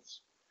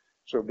means.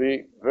 So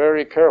be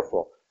very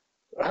careful.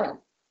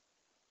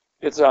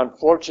 It's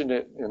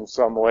unfortunate in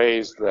some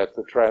ways that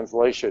the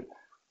translation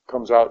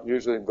comes out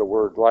using the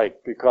word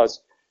like,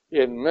 because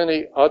in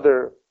many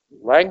other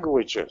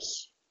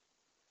languages,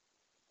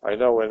 I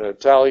know in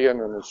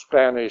Italian and in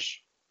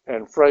Spanish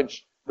and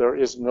French, there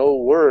is no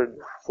word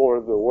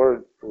for the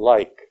word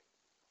like.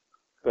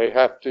 They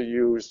have to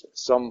use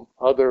some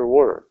other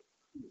word.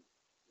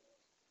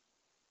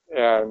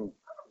 And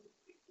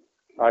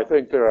I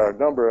think there are a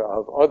number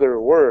of other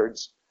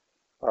words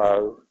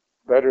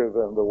better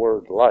than the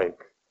word like,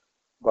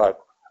 but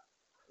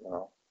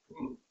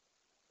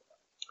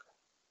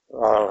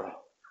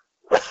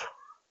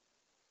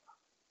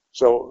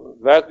so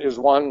that is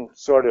one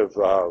sort of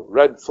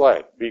red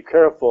flag. Be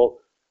careful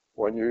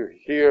when you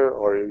hear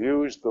or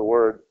use the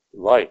word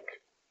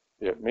like.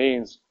 It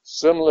means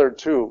similar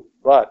to,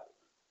 but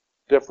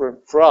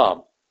different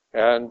from.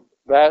 And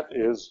that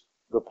is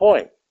the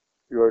point.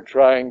 You are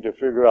trying to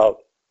figure out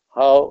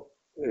how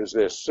is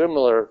this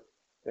similar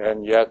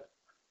and yet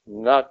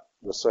not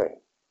the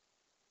same.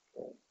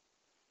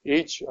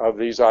 Each of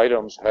these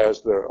items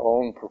has their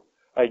own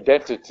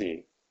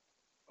identity,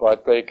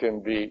 but they can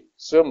be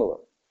similar.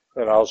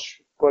 And I'll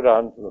put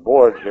on the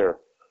board here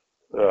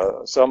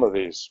some of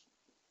these.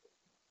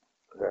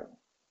 Okay.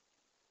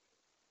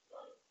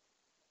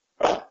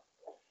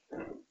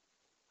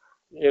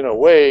 In a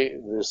way,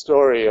 the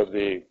story of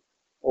the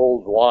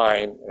old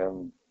wine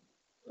and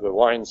the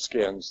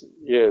wineskins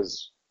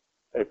is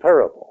a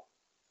parable,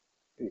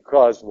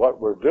 because what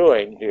we're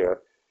doing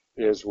here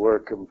is we're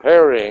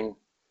comparing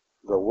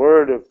the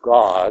Word of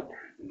God,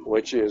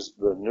 which is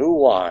the new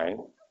wine,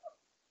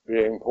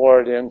 being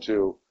poured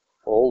into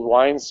old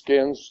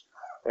wineskins,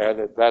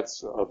 and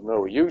that's of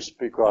no use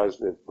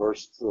because it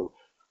bursts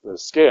the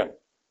skin.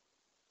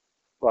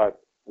 but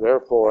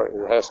therefore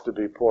it has to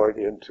be poured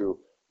into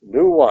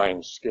new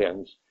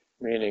wineskins,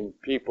 meaning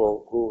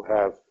people who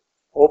have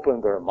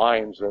opened their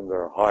minds and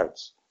their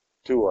hearts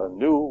to a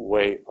new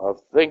way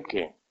of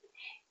thinking.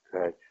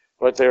 Okay?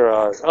 But there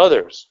are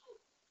others,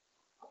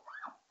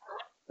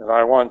 and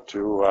I want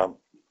to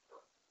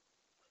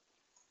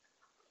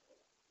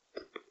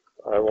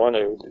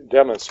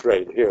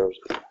demonstrate here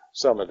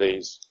some of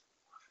these.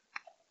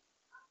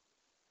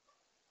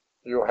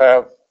 You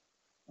have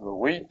the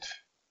wheat,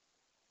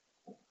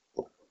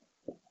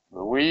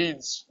 the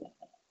weeds.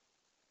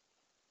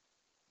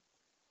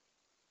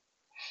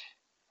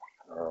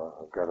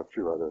 I've got a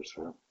few others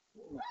here.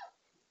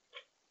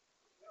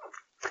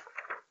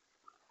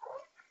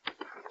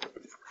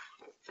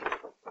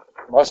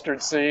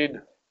 Mustard seed.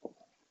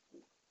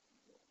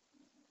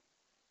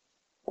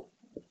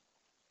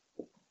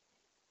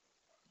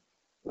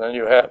 Then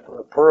you have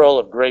a pearl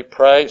of great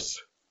price.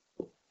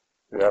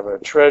 You have a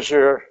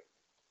treasure.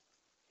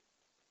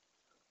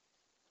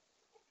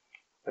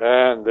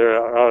 And there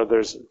are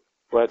others,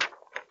 but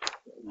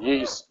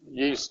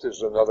yeast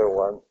is another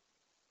one.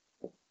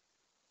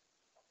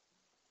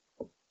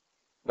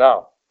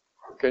 Now,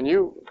 can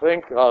you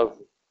think of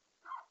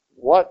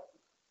what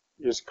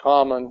is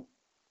common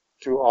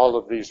to all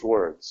of these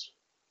words?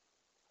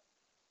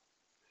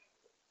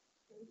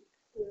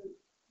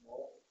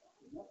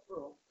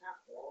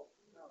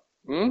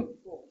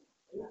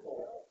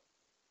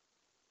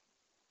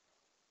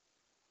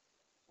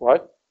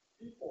 What?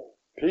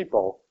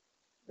 People.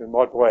 In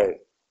what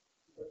way?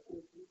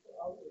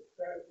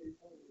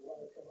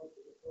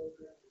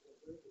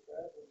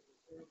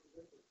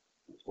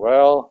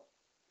 Well,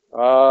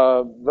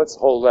 let's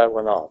hold that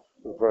one off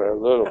for a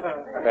little.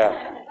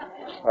 Yeah.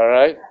 All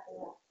right?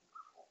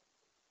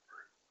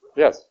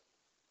 Yes?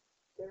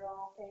 They're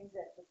all things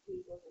that the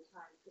people at the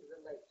time could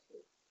relate to.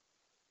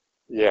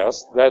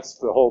 Yes, that's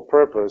the whole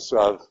purpose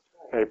of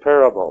a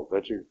parable,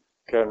 that you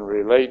can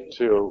relate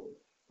to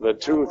the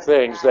two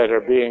things that are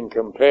being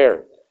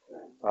compared.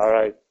 All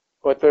right?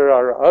 But there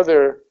are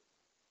other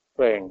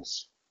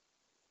things.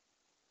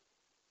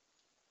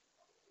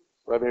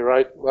 Let me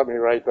write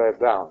that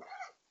down.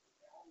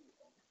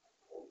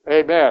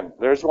 Amen.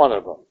 There's one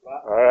of them.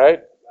 All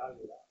right?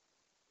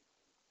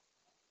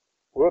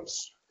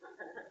 Whoops.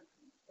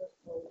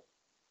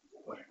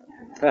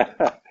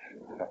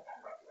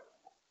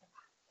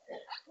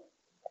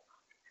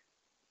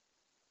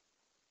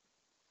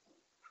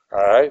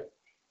 All right.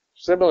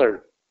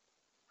 Similar.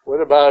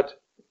 What about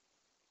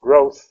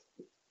growth?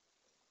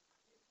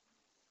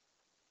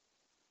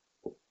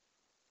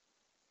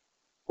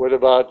 What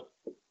about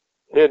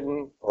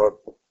hidden or,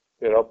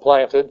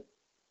 planted?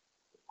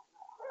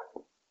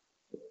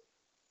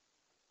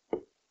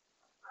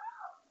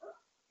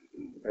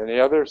 Any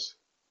others?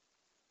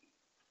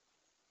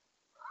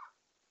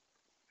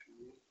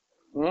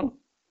 What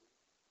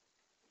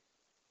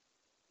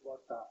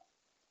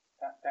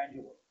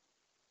tangible?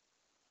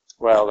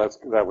 Well,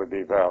 that would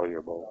be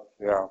valuable.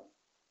 Yeah.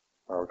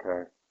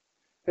 Okay.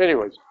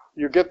 Anyways,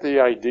 you get the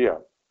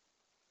idea.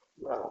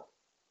 All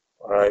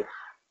right.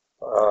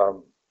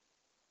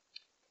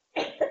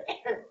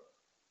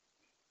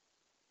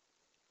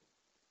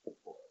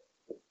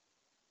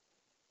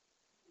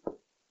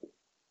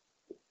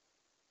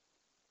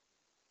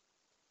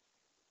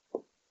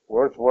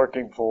 Worth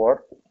working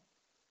for.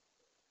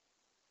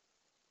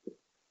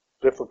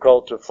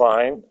 Difficult to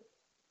find,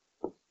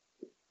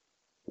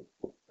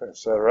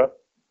 etc.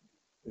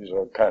 These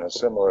are kind of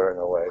similar in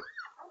a way.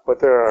 But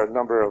there are a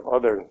number of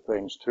other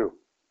things too.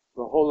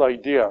 The whole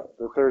idea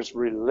that there's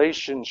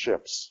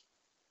relationships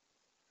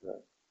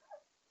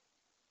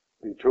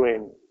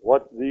between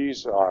what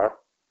these are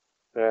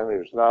and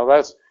these. Now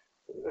that's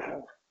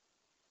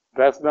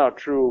not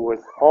true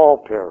with all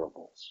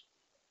parables.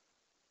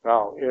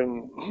 Now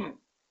in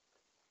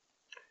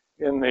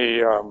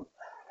the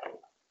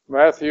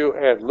Matthew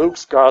and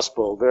Luke's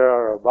gospel, there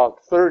are about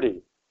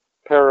 30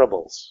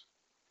 parables.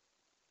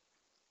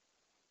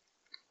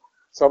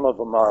 Some of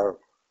them are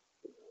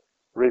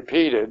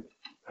repeated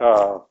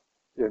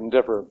in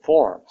different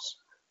forms.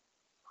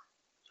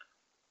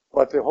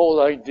 But the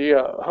whole idea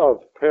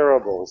of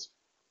parables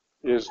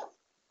is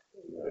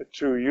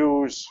to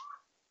use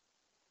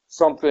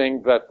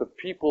something that the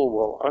people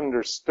will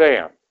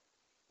understand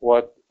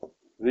what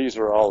these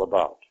are all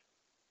about.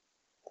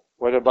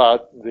 What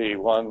about the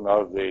one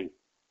of the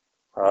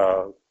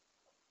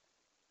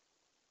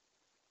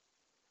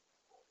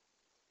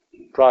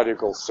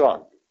prodigal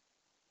son?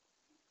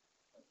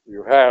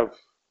 You have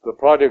the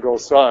prodigal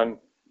son,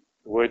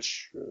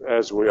 which,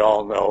 as we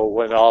all know,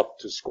 went off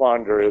to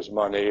squander his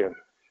money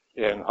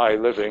in high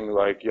living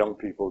like young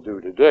people do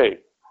today.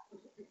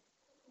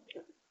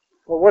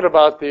 Well, what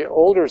about the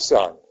older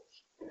son?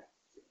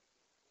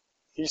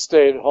 He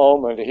stayed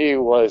home and he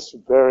was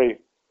very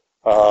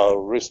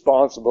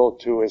responsible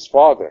to his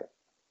father.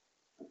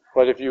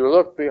 But if you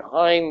look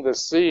behind the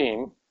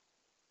scene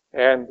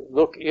and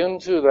look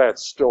into that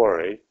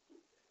story,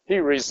 he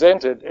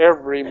resented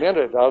every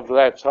minute of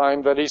that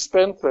time that he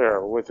spent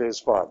there with his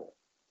father.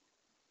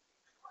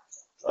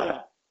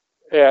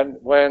 And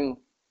when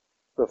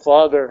the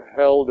father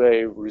held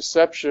a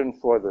reception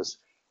for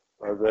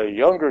the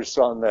younger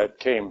son that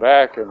came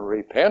back and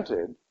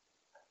repented,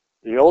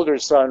 the older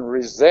son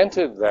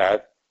resented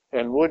that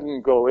and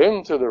wouldn't go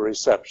into the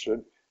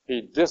reception.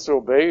 He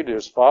disobeyed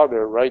his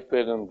father right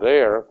then and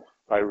there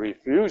by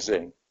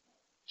refusing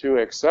to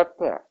accept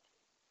that.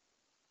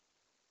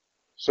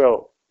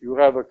 So you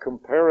have a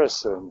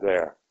comparison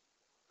there.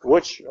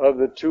 Which of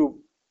the two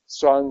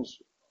sons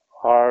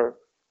are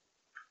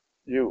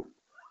you?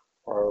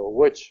 Or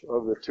which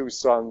of the two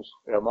sons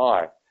am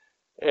I?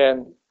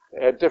 And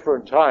at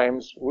different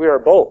times, we are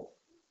both,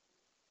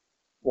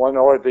 one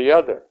or the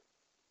other.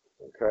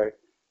 Okay?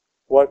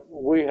 What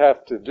we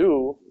have to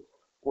do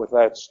with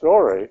that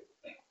story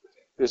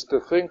is to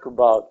think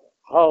about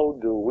how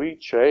do we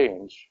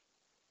change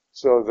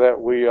so that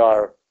we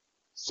are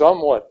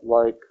somewhat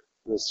like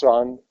the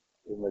son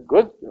in the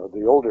good,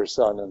 the older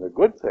son in the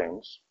good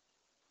things,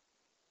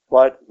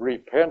 but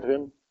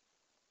repentant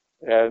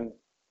and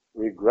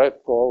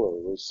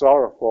regretful or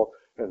sorrowful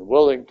and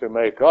willing to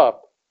make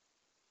up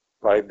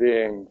by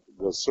being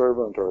the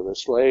servant or the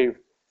slave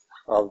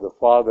of the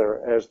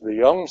father as the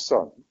younger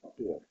son.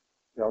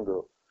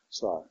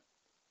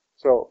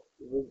 So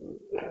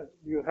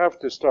you have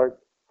to start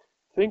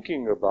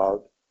thinking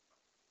about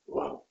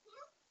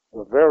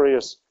the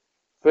various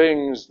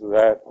things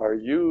that are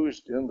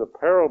used in the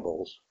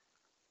parables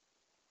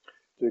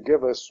to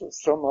give us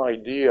some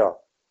idea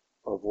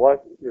of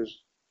what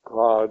is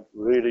God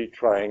really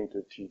trying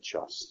to teach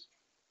us.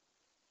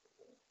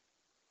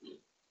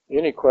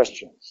 Any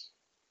questions?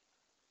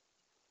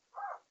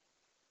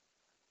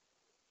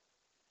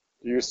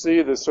 Do you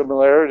see the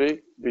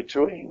similarity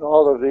between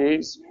all of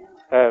these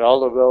and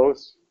all of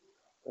those?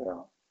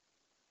 Yeah.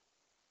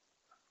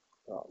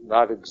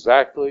 Not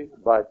exactly,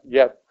 but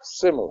yet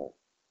similar.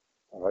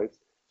 All right?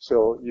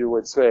 So you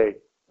would say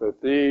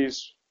that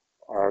these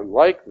are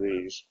like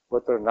these,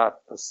 but they're not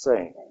the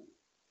same.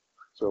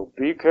 So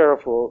be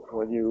careful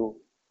when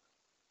you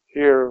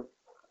hear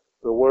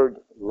the word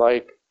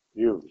like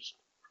used.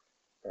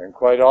 And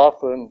quite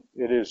often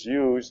it is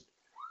used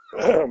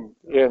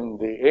in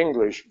the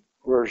English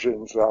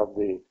versions of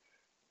the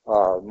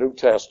New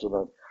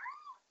Testament,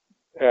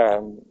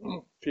 and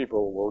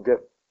people will get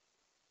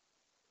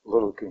a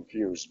little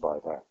confused by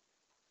that.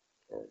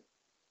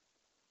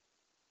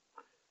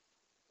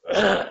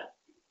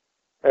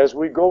 As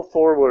we go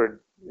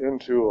forward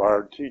into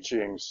our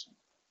teachings,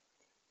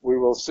 we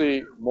will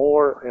see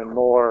more and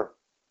more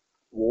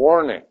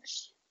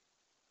warnings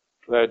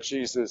that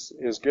Jesus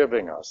is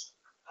giving us.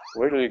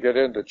 Wait till you get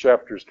into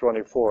chapters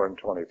 24 and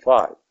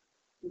 25.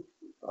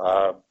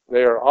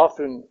 They are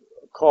often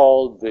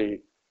called the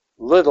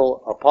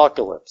little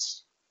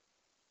apocalypse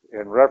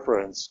in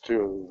reference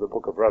to the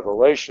book of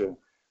Revelation,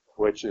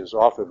 which is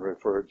often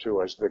referred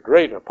to as the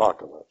great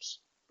apocalypse.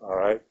 All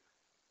right?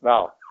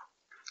 Now,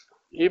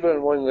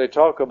 even when they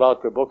talk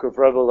about the book of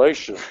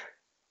Revelation,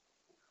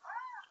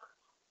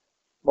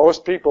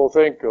 most people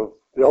think of,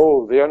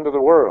 the end of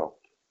the world.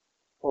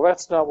 Well,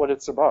 that's not what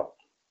it's about.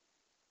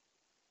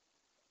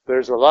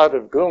 There's a lot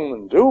of gloom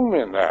and doom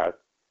in that,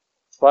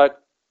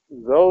 but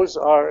those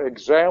are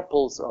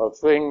examples of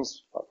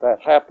things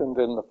that happened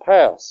in the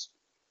past.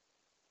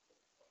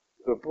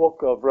 The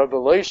book of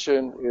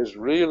Revelation is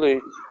really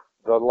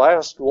the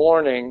last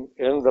warning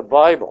in the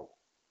Bible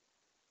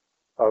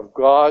of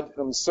God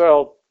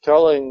himself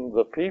telling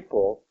the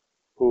people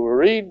who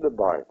read the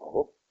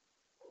Bible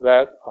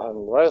that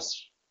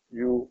unless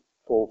you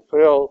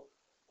fulfill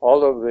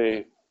all of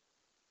the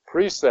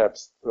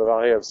precepts that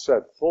I have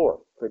set forth,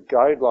 the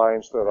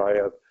guidelines that I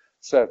have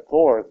set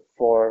forth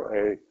for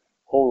a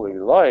holy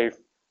life,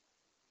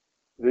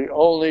 the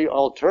only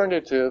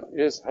alternative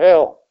is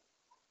hell.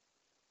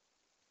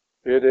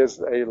 It is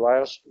a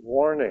last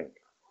warning.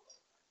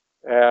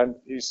 And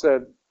he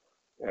said,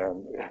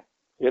 and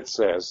it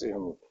says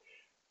in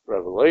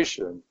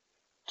Revelation,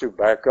 to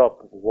back up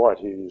what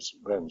he's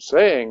been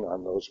saying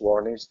on those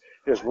warnings,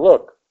 is,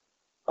 look,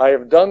 I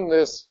have done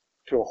this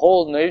to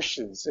whole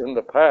nations in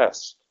the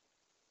past,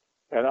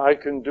 and I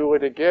can do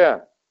it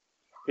again.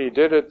 He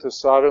did it to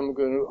Sodom and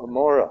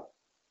Gomorrah.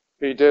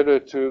 He did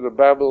it to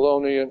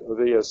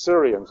the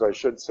Assyrians, I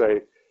should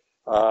say,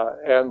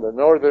 and the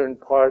northern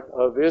part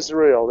of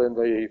Israel in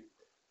the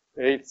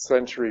 8th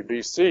century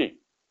BC.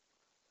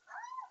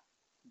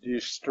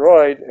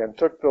 Destroyed and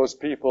took those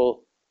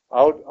people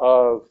out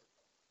of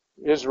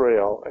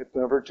Israel,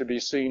 never to be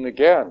seen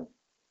again.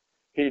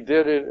 He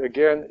did it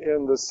again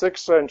in the 6th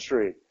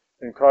century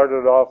and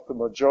carted off the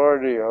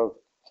majority of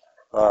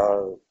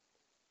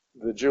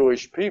the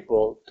Jewish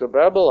people to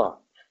Babylon.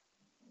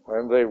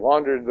 And they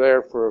wandered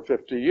there for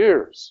 50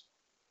 years.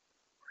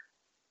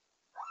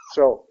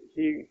 So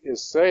he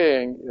is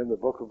saying in the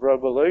book of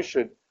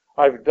Revelation,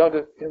 I've done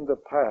it in the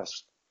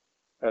past,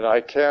 and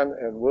I can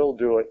and will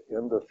do it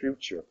in the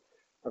future.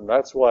 And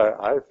that's why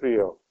I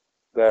feel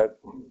that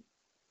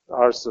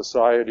our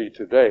society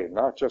today,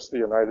 not just the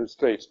United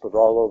States, but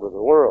all over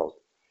the world,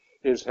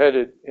 is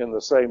headed in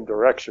the same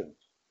direction.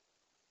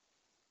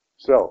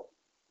 So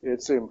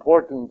it's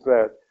important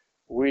that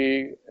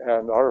we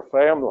and our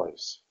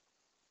families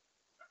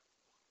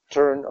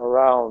turn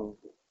around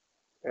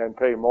and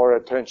pay more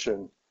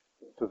attention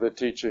to the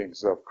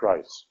teachings of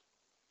Christ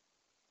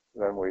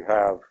than we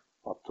have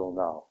up till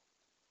now.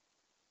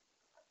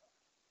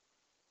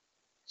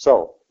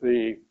 So,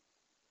 the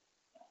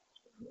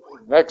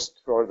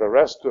next, or the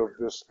rest of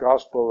this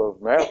Gospel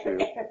of Matthew,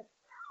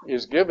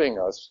 is giving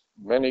us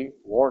many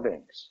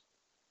warnings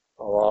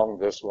along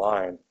this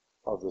line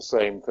of the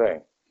same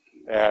thing.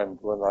 And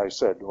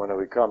when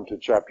we come to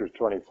chapter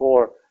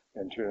 24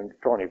 and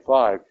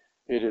 25,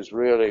 it is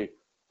really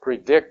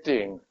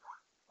predicting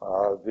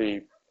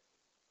the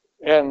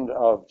end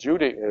of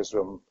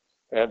Judaism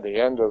and the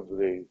end of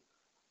the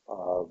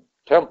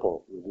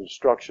temple, the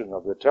destruction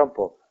of the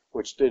temple,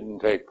 which didn't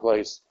take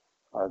place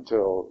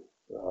until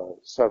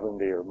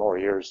 70 or more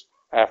years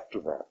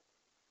after that,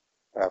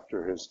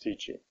 after his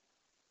teaching.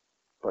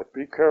 But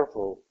be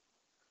careful.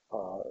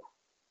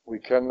 We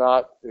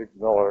cannot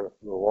ignore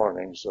the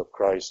warnings of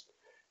Christ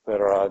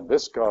that are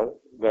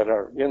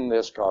in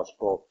this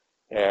gospel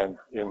and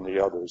in the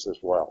others as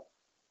well.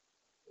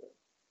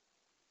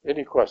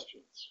 Any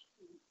questions?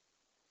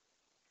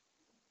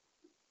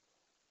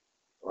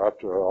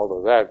 After all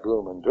of that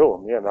gloom and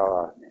doom, it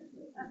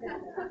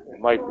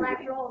might be. Well,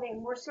 after all,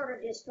 then we're sort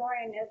of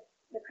destroying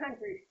the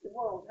country, the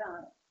world,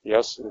 huh?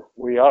 Yes,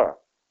 we are.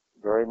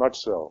 Very much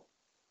so.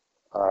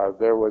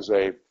 There was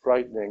a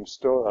frightening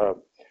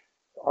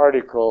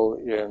article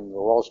in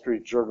the Wall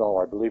Street Journal,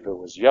 I believe it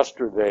was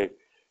yesterday,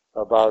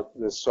 about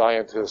this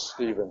scientist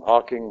Stephen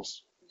Hawking,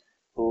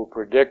 who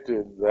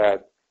predicted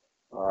that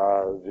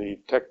the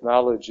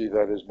technology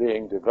that is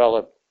being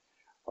developed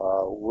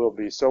will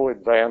be so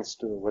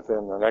advanced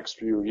within the next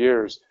few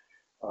years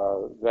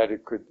that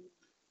it could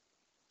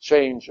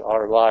change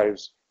our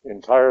lives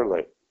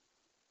entirely.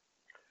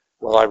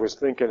 Well, I was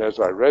thinking as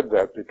I read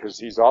that, because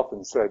he's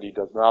often said he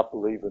does not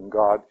believe in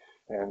God,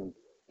 and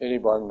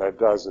anyone that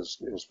does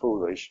is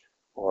foolish,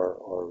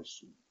 or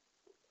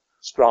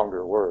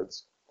stronger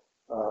words.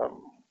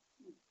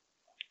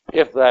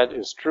 If that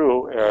is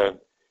true, and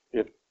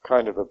it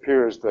kind of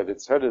appears that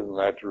it's headed in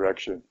that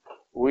direction,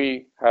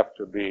 we have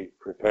to be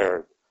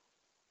prepared.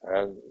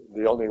 And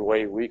the only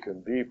way we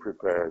can be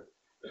prepared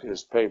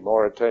is pay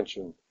more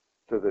attention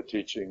to the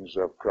teachings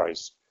of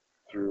Christ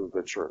through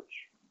the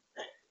church.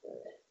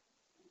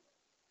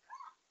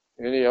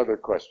 Any other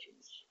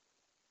questions?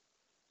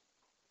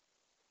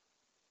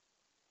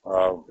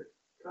 Comment.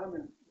 I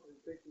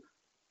think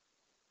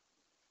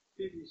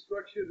the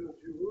destruction of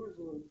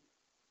Jerusalem,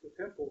 the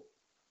temple,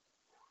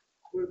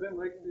 would have been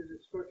like the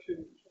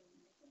destruction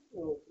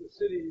of the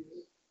cities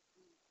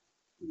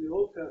in the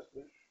Old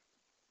Testament.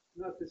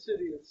 Not the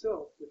city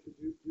itself, but the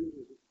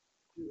Judaism.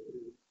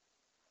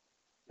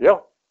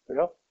 Yeah.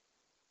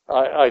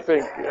 I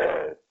think,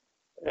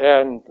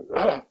 and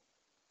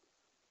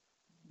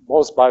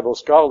most Bible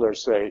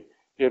scholars say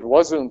it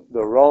wasn't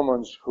the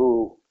Romans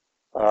who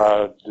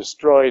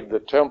destroyed the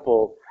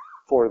temple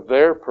for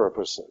their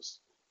purposes.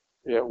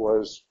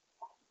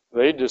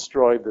 They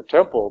destroyed the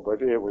temple,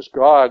 but it was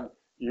God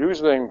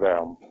using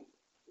them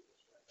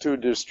to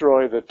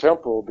destroy the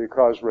temple,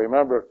 because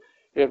remember,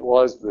 it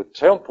was the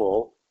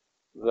temple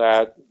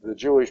that the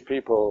Jewish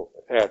people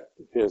at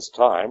his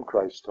time,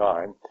 Christ's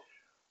time,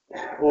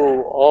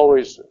 who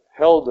always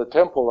held the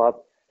temple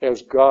up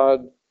as God,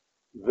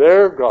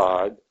 their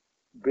God,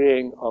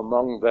 being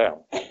among them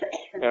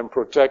and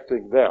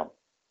protecting them.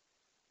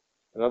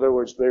 In other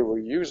words, they were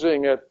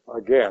using it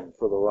again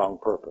for the wrong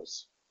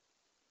purpose.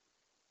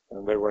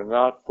 And they were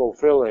not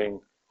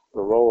fulfilling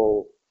the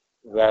role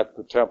that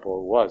the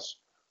temple was,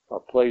 a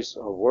place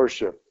of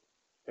worship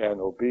and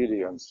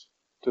obedience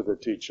to the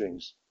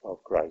teachings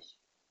of Christ.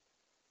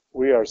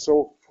 We are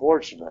so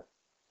fortunate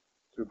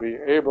to be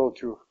able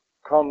to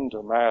come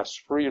to Mass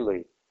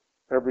freely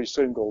every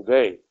single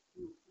day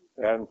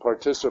and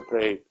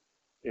participate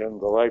in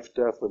the life,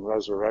 death, and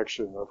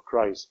resurrection of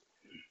Christ.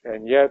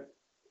 And yet,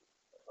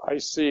 I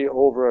see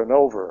over and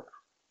over,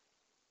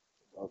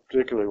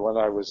 particularly when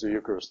I was a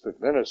Eucharistic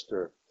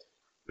minister,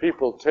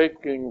 people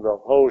taking the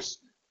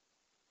host,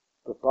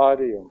 the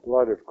body and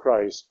blood of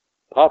Christ,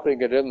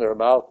 popping it in their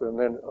mouth, and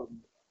then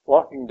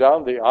walking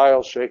down the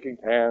aisle, shaking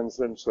hands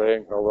and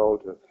saying hello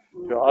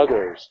to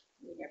others.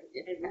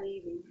 And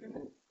leaving.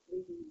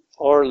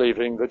 Or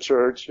leaving the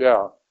church,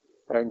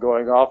 and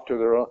going off to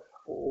their own.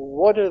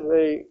 What are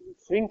they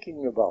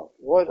thinking about?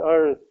 What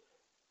are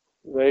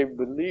they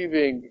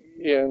believing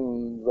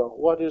in?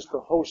 What does the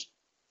host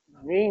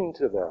mean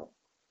to them?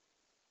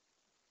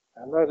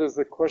 And that is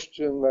the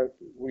question that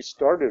we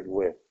started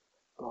with.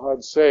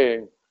 God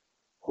saying,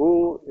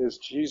 who is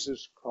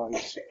Jesus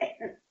Christ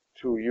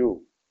to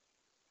you?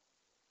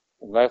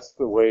 And that's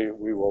the way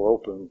we will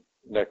open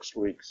next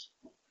week's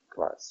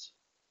class.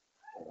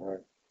 All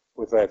right.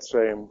 With that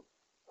same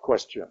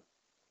question.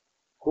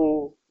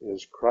 Who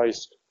is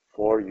Christ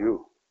for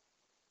you?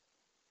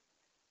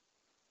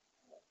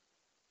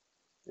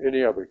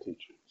 Any other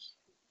teachers?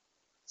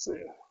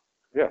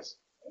 Yes.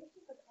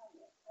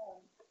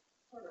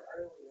 Sort of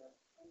earlier,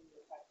 when you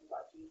were talking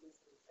about Jesus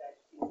and the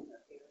Sadducees and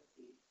the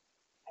Pharisees,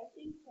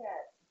 think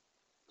that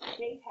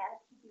they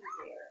had to be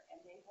there and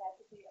they had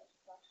to be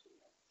instructing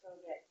it so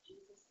that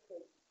Jesus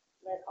could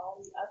let all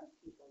the other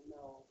people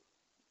know,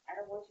 I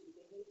don't want you to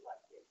behave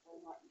like this. I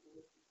want you to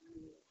listen to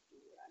me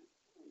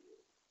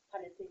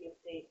kind of thing.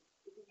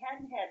 If he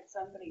hadn't had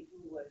somebody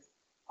who was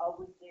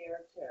always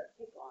there to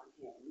pick on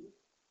him,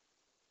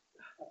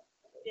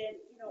 then,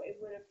 it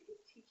would have, his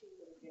teaching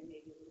would have been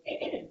maybe a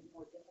little bit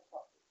more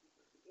difficult for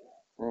people to get.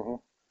 Mm-hmm.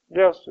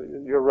 Yes,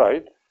 you're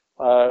right.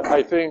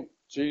 I think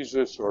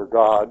Jesus, or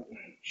God,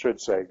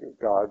 should say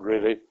God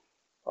really,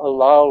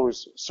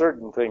 allows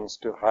certain things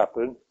to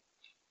happen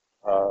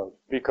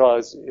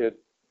because it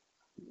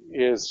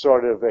is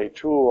sort of a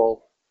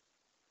tool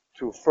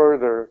to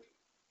further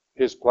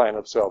his plan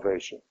of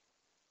salvation.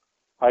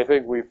 I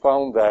think we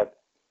found that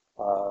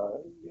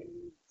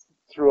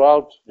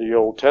throughout the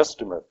Old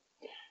Testament.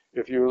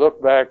 If you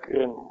look back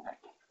in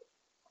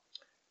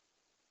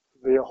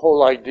the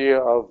whole idea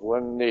of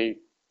when the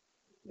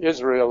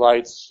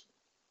Israelites,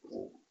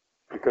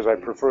 because I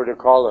prefer to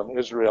call them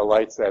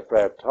Israelites at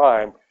that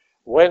time,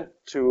 went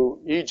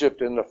to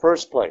Egypt in the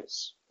first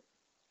place,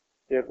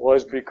 it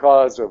was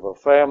because of a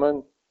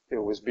famine.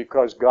 It was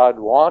because God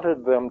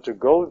wanted them to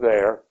go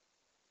there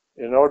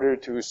in order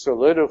to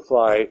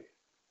solidify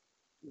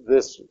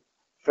this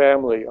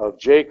family of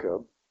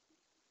Jacob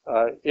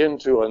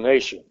into a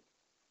nation.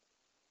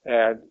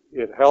 And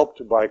it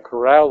helped by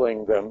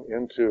corralling them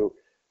into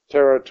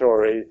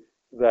territory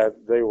that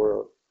they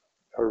were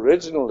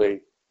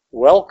originally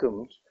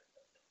welcomed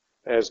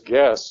as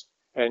guests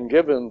and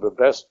given the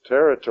best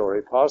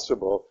territory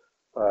possible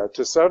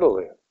to settle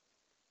in.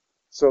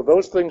 So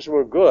those things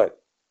were good.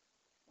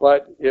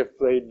 But if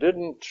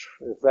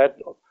that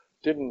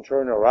didn't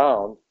turn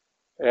around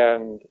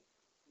and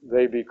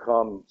they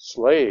become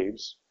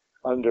slaves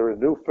under a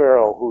new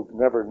Pharaoh who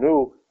never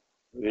knew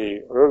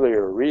the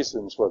earlier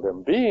reasons for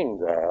them being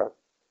there,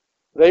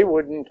 they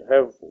wouldn't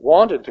have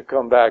wanted to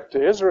come back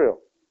to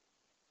Israel.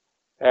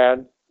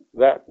 And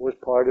that was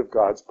part of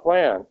God's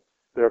plan.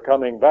 They're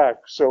coming back.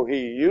 So he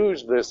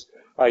used this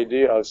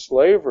idea of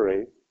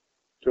slavery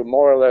to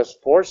more or less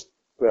force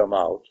them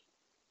out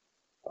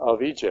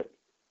of Egypt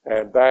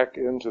and back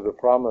into the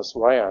promised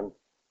land,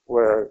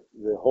 where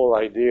the whole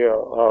idea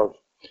of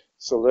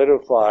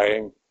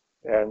solidifying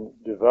and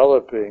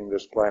developing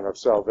this plan of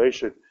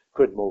salvation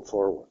could move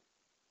forward.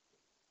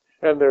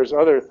 And there's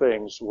other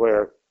things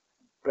where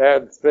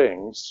bad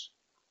things,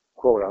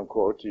 quote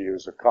unquote, to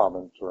use a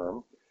common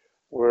term,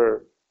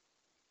 were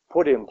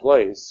put in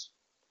place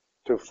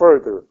to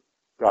further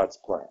God's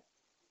plan.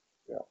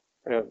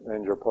 Yeah,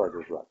 and your point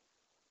is right.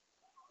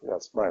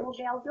 Yes, ma'am. Well,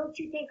 Val, don't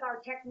you think our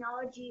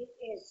technology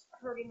is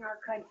hurting our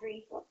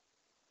country?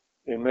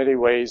 In many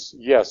ways,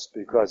 yes,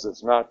 because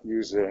it's not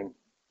using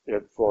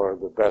it for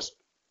the best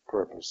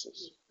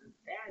purposes.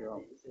 Bad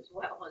things as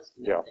well as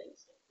good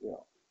things. Yeah.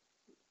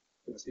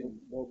 I've seen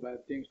more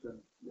bad things than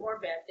More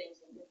bad things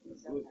than good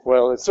things sometimes.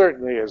 Well, it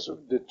certainly is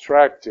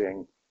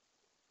detracting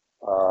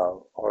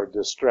or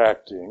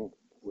distracting,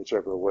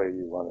 whichever way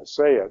you want to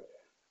say it,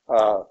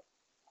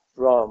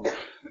 from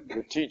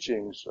the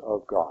teachings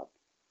of God.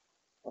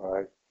 All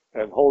right?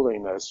 And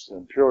holiness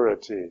and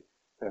purity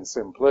and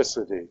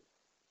simplicity,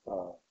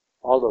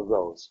 all of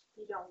those.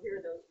 You don't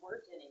hear those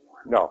words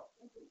anymore. No.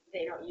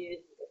 They don't use,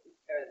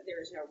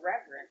 there's no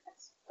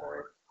reverence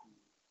for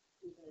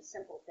even the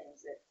simple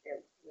things that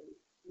when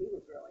we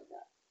were growing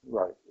up.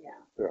 Right.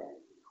 Yeah. Yeah.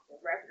 The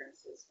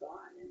reverence is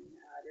gone, and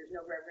there's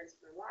no reverence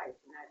for life,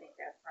 and I think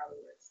that's probably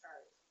where it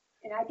starts.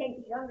 And I think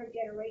the younger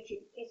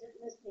generation isn't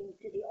listening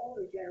to the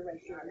older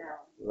generation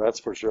now. That's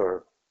for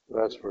sure.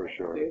 That's for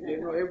sure. they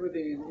know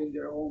everything in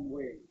their own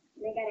way.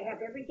 They gotta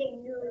have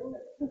everything new,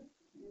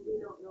 We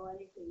don't know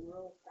anything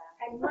real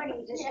fast. and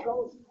money just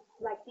goes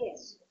like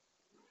this.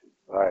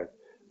 Right.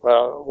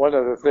 Well, one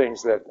of the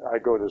things that I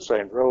go to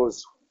St.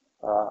 Rose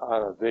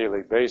on a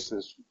daily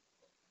basis,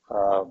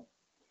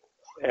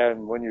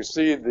 and when you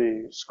see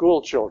the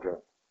school children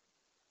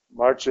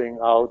marching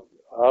out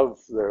of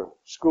their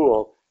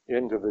school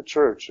into the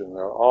church, and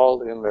they're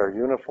all in their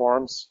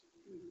uniforms,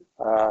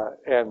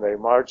 and they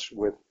march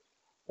with,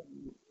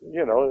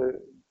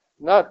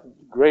 not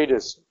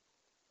greatest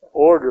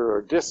order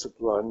or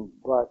discipline,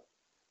 but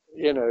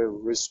in a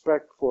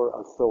respect for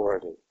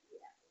authority.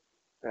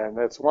 And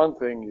that's one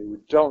thing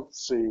you don't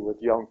see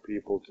with young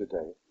people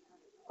today,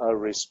 a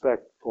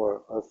respect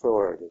for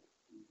authority.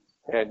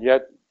 And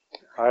yet,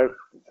 I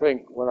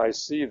think when I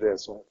see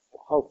this,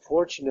 how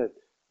fortunate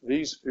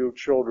these few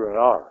children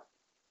are,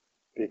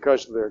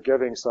 because they're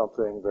getting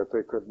something that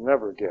they could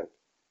never get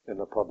in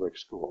a public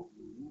school.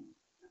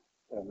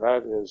 And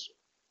that is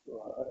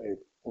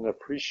an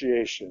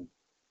appreciation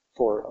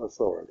for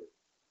authority.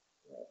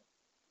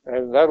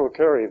 And that'll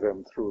carry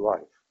them through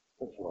life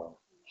as well.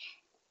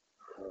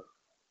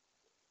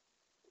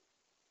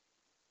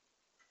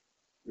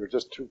 You're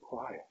just too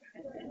quiet.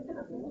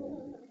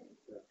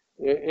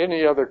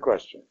 Any other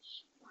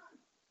questions?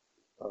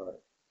 All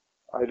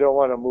right. I don't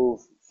want to move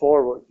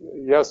forward.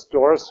 Yes,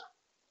 Doris?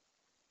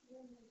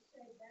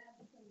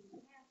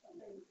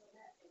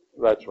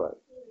 That's right.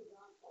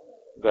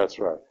 That's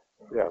right.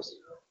 Yes.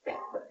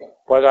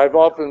 But I've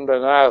often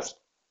been asked,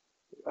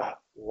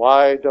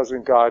 why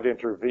doesn't God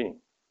intervene?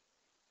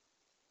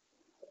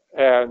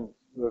 And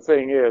the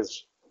thing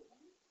is,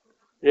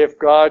 if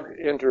God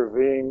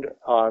intervened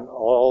on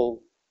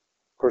all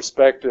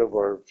prospective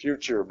or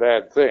future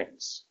bad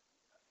things,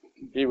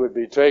 he would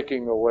be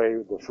taking away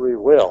the free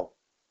will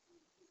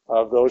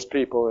of those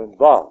people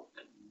involved.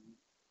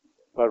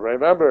 But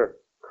remember,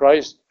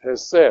 Christ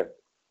has said,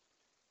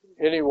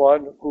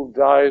 anyone who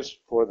dies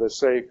for the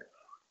sake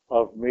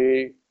of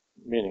me,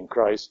 meaning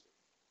Christ,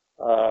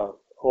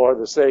 or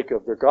the sake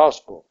of the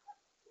gospel,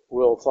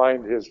 will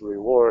find his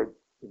reward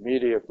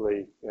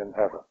immediately in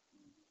heaven.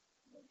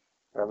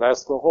 And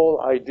that's the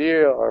whole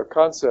idea or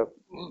concept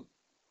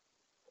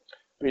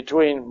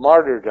between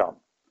martyrdom.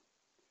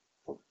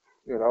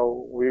 You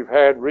know, we've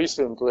had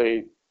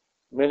recently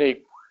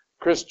many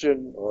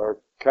Christian or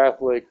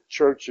Catholic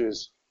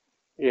churches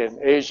in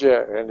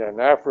Asia and in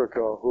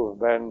Africa who have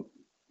been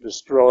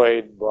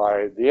destroyed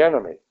by the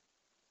enemy.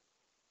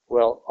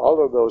 Well,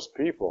 all of those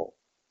people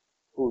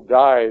who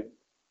died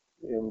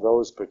in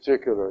those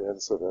particular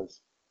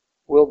incidents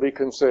will be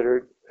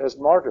considered as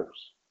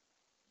martyrs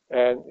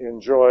and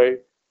enjoy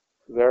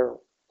their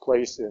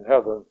place in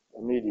heaven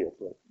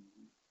immediately.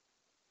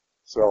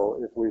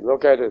 So if we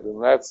look at it in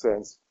that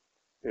sense,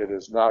 it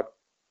is not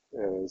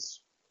as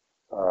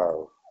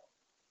a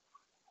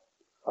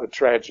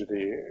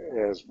tragedy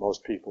as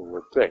most people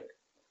would think.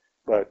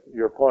 But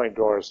your point,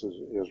 Doris,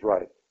 is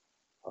right.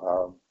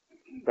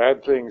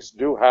 Bad things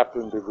do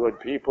happen to good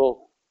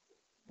people,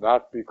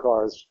 not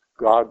because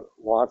God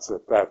wants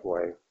it that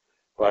way,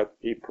 but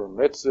he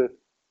permits it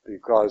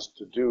because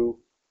to do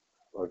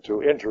or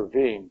to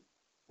intervene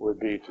would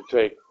be to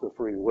take the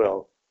free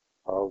will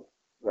of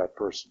that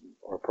person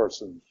or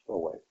persons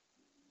away.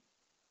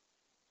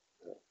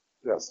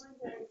 Yes?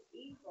 When there's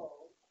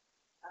evil,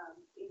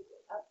 it's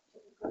up to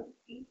the good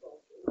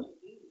people to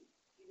intervene.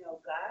 You know,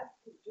 God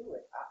could do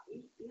it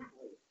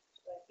easily,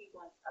 but he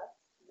wants us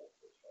to make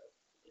the choice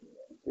to do it.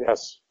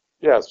 Yes,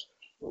 yes.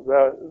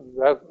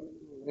 That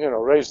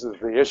raises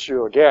the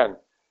issue again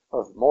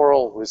of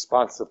moral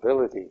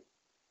responsibility.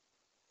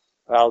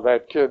 Now,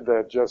 that kid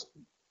that just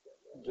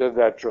did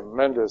that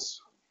tremendous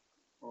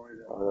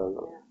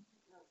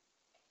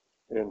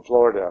in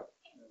Florida,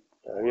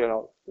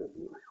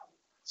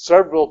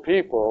 several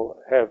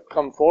people have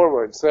come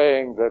forward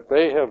saying that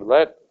they have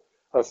let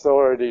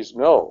authorities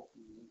know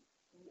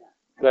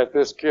that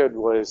this kid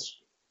was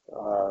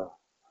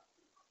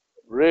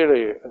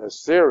really a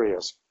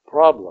serious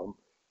problem,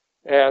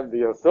 and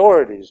the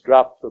authorities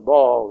dropped the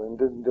ball and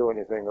didn't do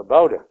anything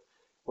about it.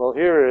 Well,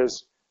 here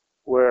is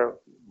where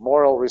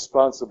moral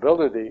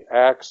responsibility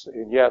acts,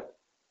 and yet,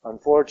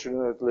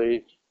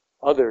 unfortunately,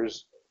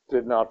 others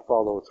did not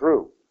follow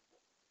through.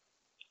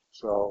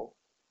 So,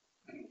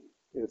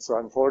 it's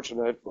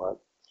unfortunate, but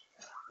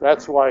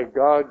that's why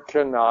God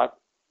cannot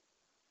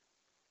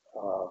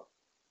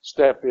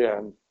step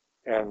in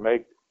and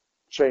make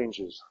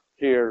changes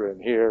here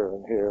and here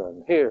and here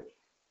and here,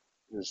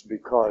 is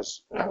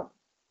because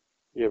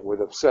it would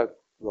upset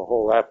the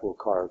whole apple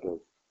cart of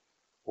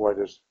what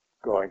is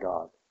going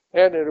on.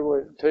 And it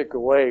would take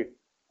away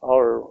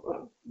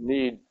our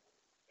need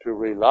to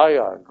rely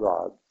on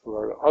God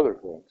for other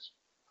things.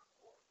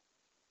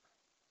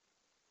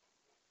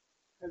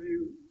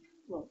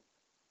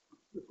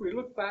 If we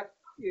look back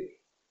in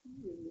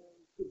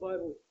the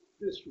Bible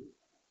history,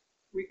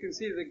 we can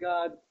see that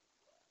God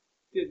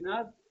did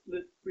not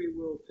let free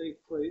will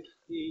take place.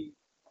 He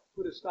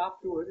put a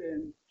stop to it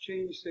and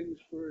changed things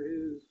for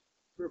his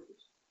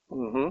purpose.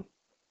 Mm-hmm.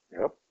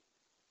 Yep.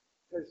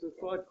 Has the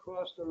thought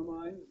crossed our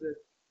minds that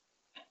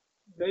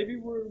maybe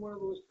we're in one of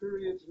those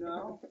periods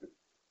now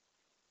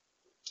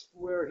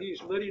where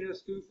he's letting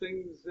us do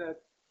things that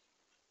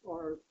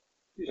are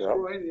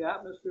destroying the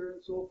atmosphere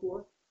and so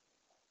forth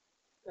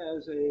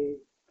as a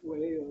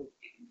way of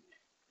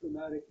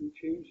dramatically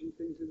changing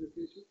things in the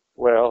future?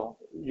 Well,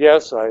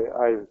 yes,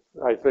 I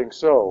think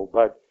so,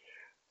 but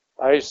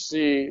I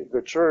see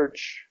the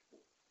church,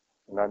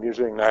 and I'm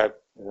using that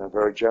in a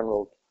very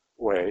general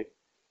way,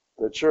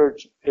 the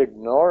church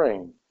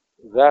ignoring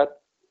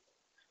that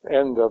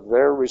end of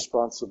their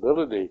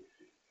responsibility.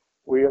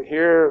 We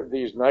hear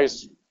these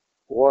nice,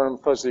 warm,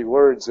 fuzzy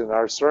words in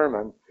our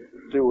sermon.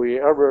 Do we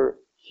ever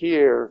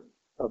hear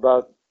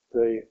about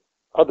the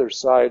other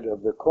side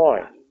of the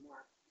coin?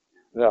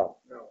 No.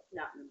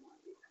 Not anymore.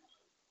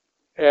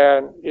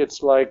 And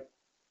it's like,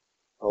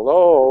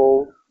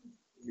 hello,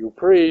 you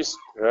priest,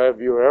 have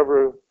you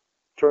ever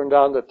turned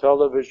on the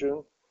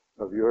television?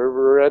 Have you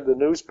ever read the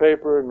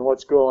newspaper and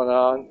what's going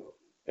on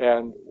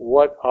and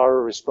what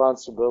our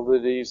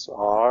responsibilities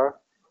are?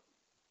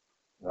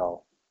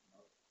 No.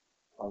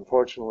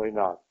 Unfortunately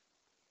not.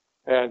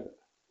 And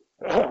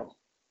I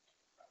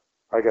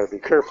got to be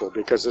careful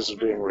because this is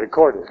being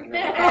recorded.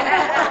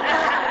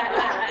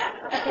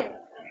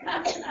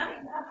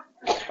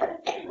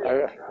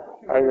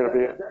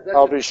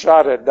 I'll be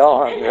shot at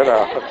dawn,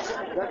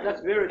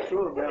 That's very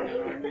true,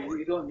 man.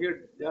 You don't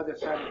hear the other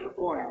side of the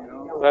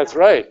coin, That's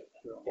right.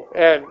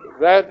 And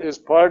that is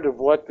part of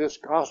what this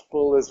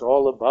gospel is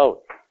all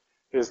about,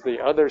 is the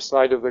other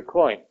side of the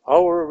coin,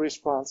 our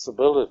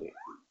responsibility.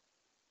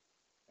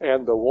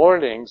 And the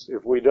warnings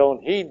if we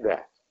don't heed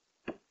that.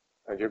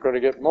 And you're going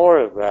to get more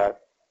of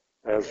that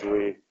as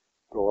we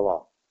go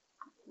along.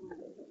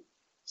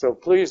 So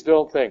please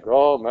don't think,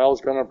 oh,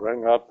 Mel's going to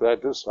bring up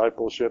that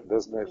discipleship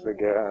business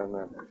again.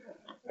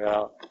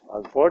 And,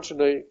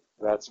 unfortunately,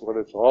 that's what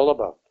it's all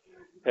about.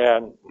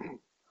 And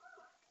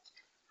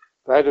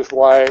that is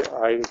why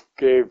I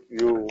gave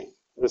you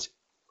this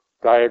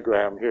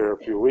diagram here a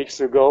few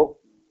weeks ago.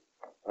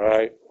 All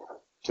right,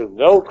 to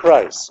know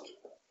Christ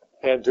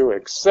and to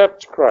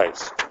accept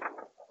Christ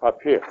up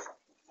here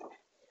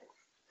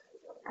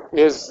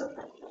is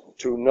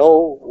to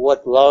know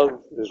what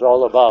love is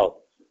all about.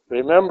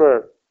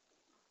 Remember,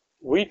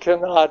 we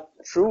cannot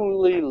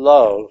truly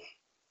love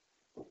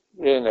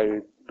in a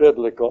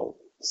biblical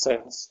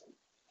sense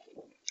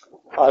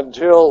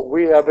until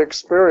we have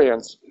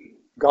experienced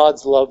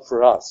God's love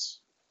for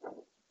us.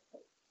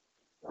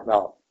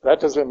 Now, that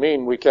doesn't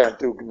mean we can't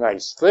do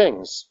nice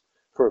things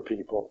for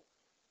people,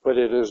 but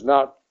it is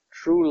not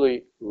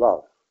truly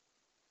love.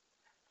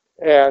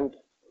 And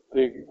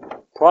the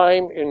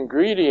prime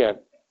ingredient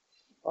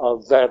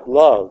of that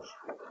love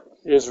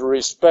is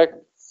respect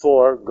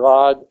for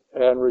God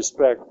and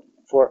respect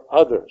for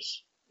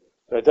others.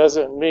 That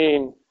doesn't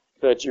mean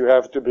that you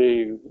have to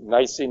be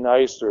nicey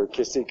nice or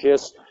kissy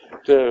kiss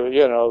to,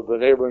 the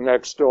neighbor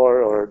next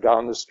door or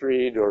down the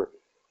street or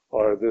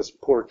this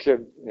poor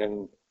kid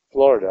in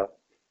Florida.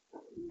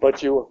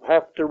 But you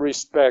have to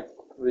respect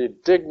the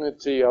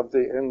dignity of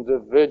the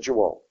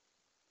individual.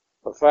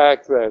 The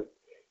fact that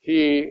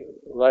he,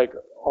 like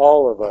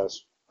all of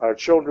us, are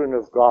children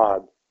of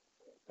God,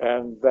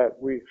 and that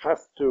we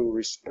have to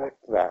respect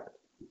that.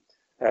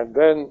 And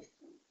then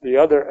the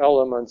other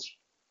elements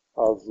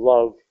of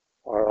love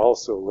are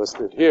also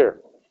listed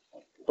here.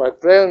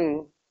 But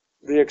then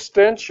the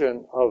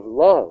extension of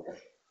love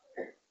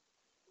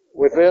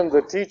within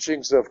the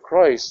teachings of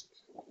Christ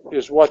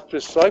is what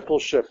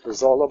discipleship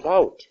is all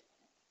about.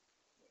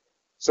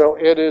 So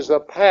it is a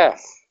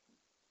path.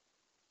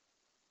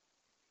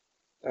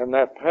 And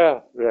that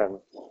path then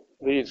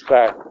leads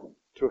back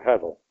to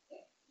heaven.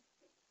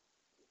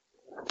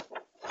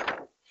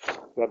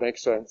 Does that make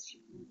sense?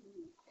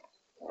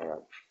 All right.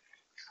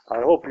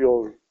 I hope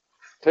you'll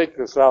take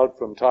this out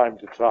from time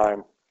to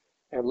time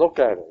and look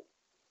at it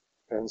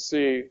and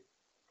see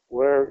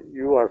where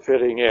you are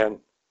fitting in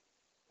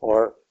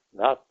or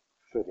not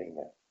fitting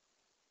in.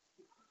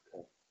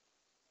 Okay.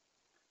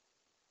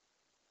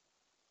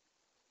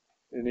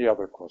 Any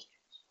other questions?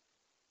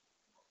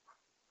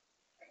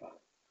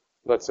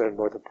 Let's end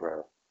with a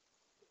prayer.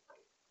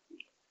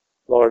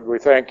 Lord, we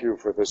thank you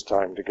for this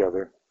time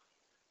together.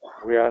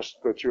 We ask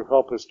that you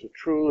help us to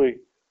truly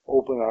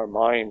open our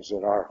minds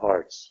and our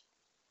hearts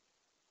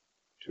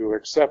to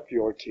accept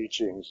your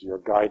teachings, your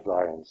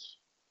guidelines,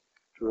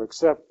 to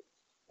accept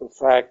the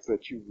fact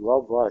that you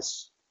love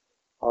us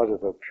out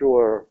of a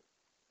pure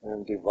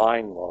and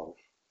divine love.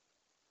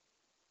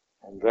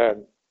 And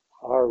then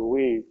are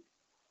we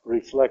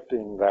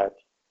reflecting that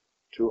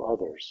to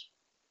others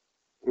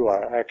through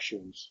our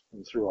actions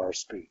and through our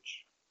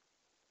speech?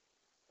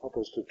 Help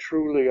us to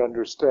truly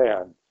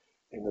understand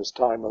in this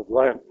time of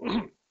Lent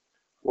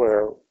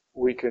where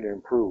we can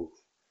improve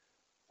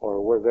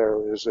or where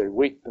there is a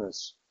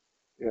weakness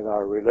in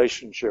our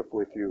relationship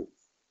with you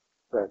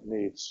that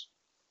needs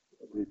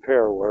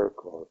repair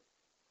work or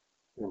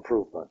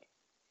improvement.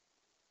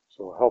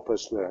 So help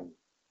us then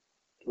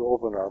to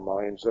open our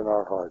minds and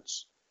our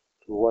hearts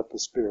to what the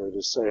Spirit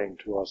is saying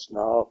to us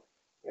now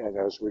and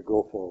as we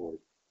go forward.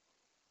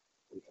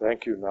 We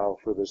thank you now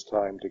for this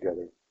time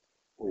together.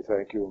 We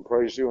thank you and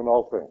praise you in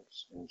all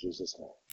things. In Jesus' name.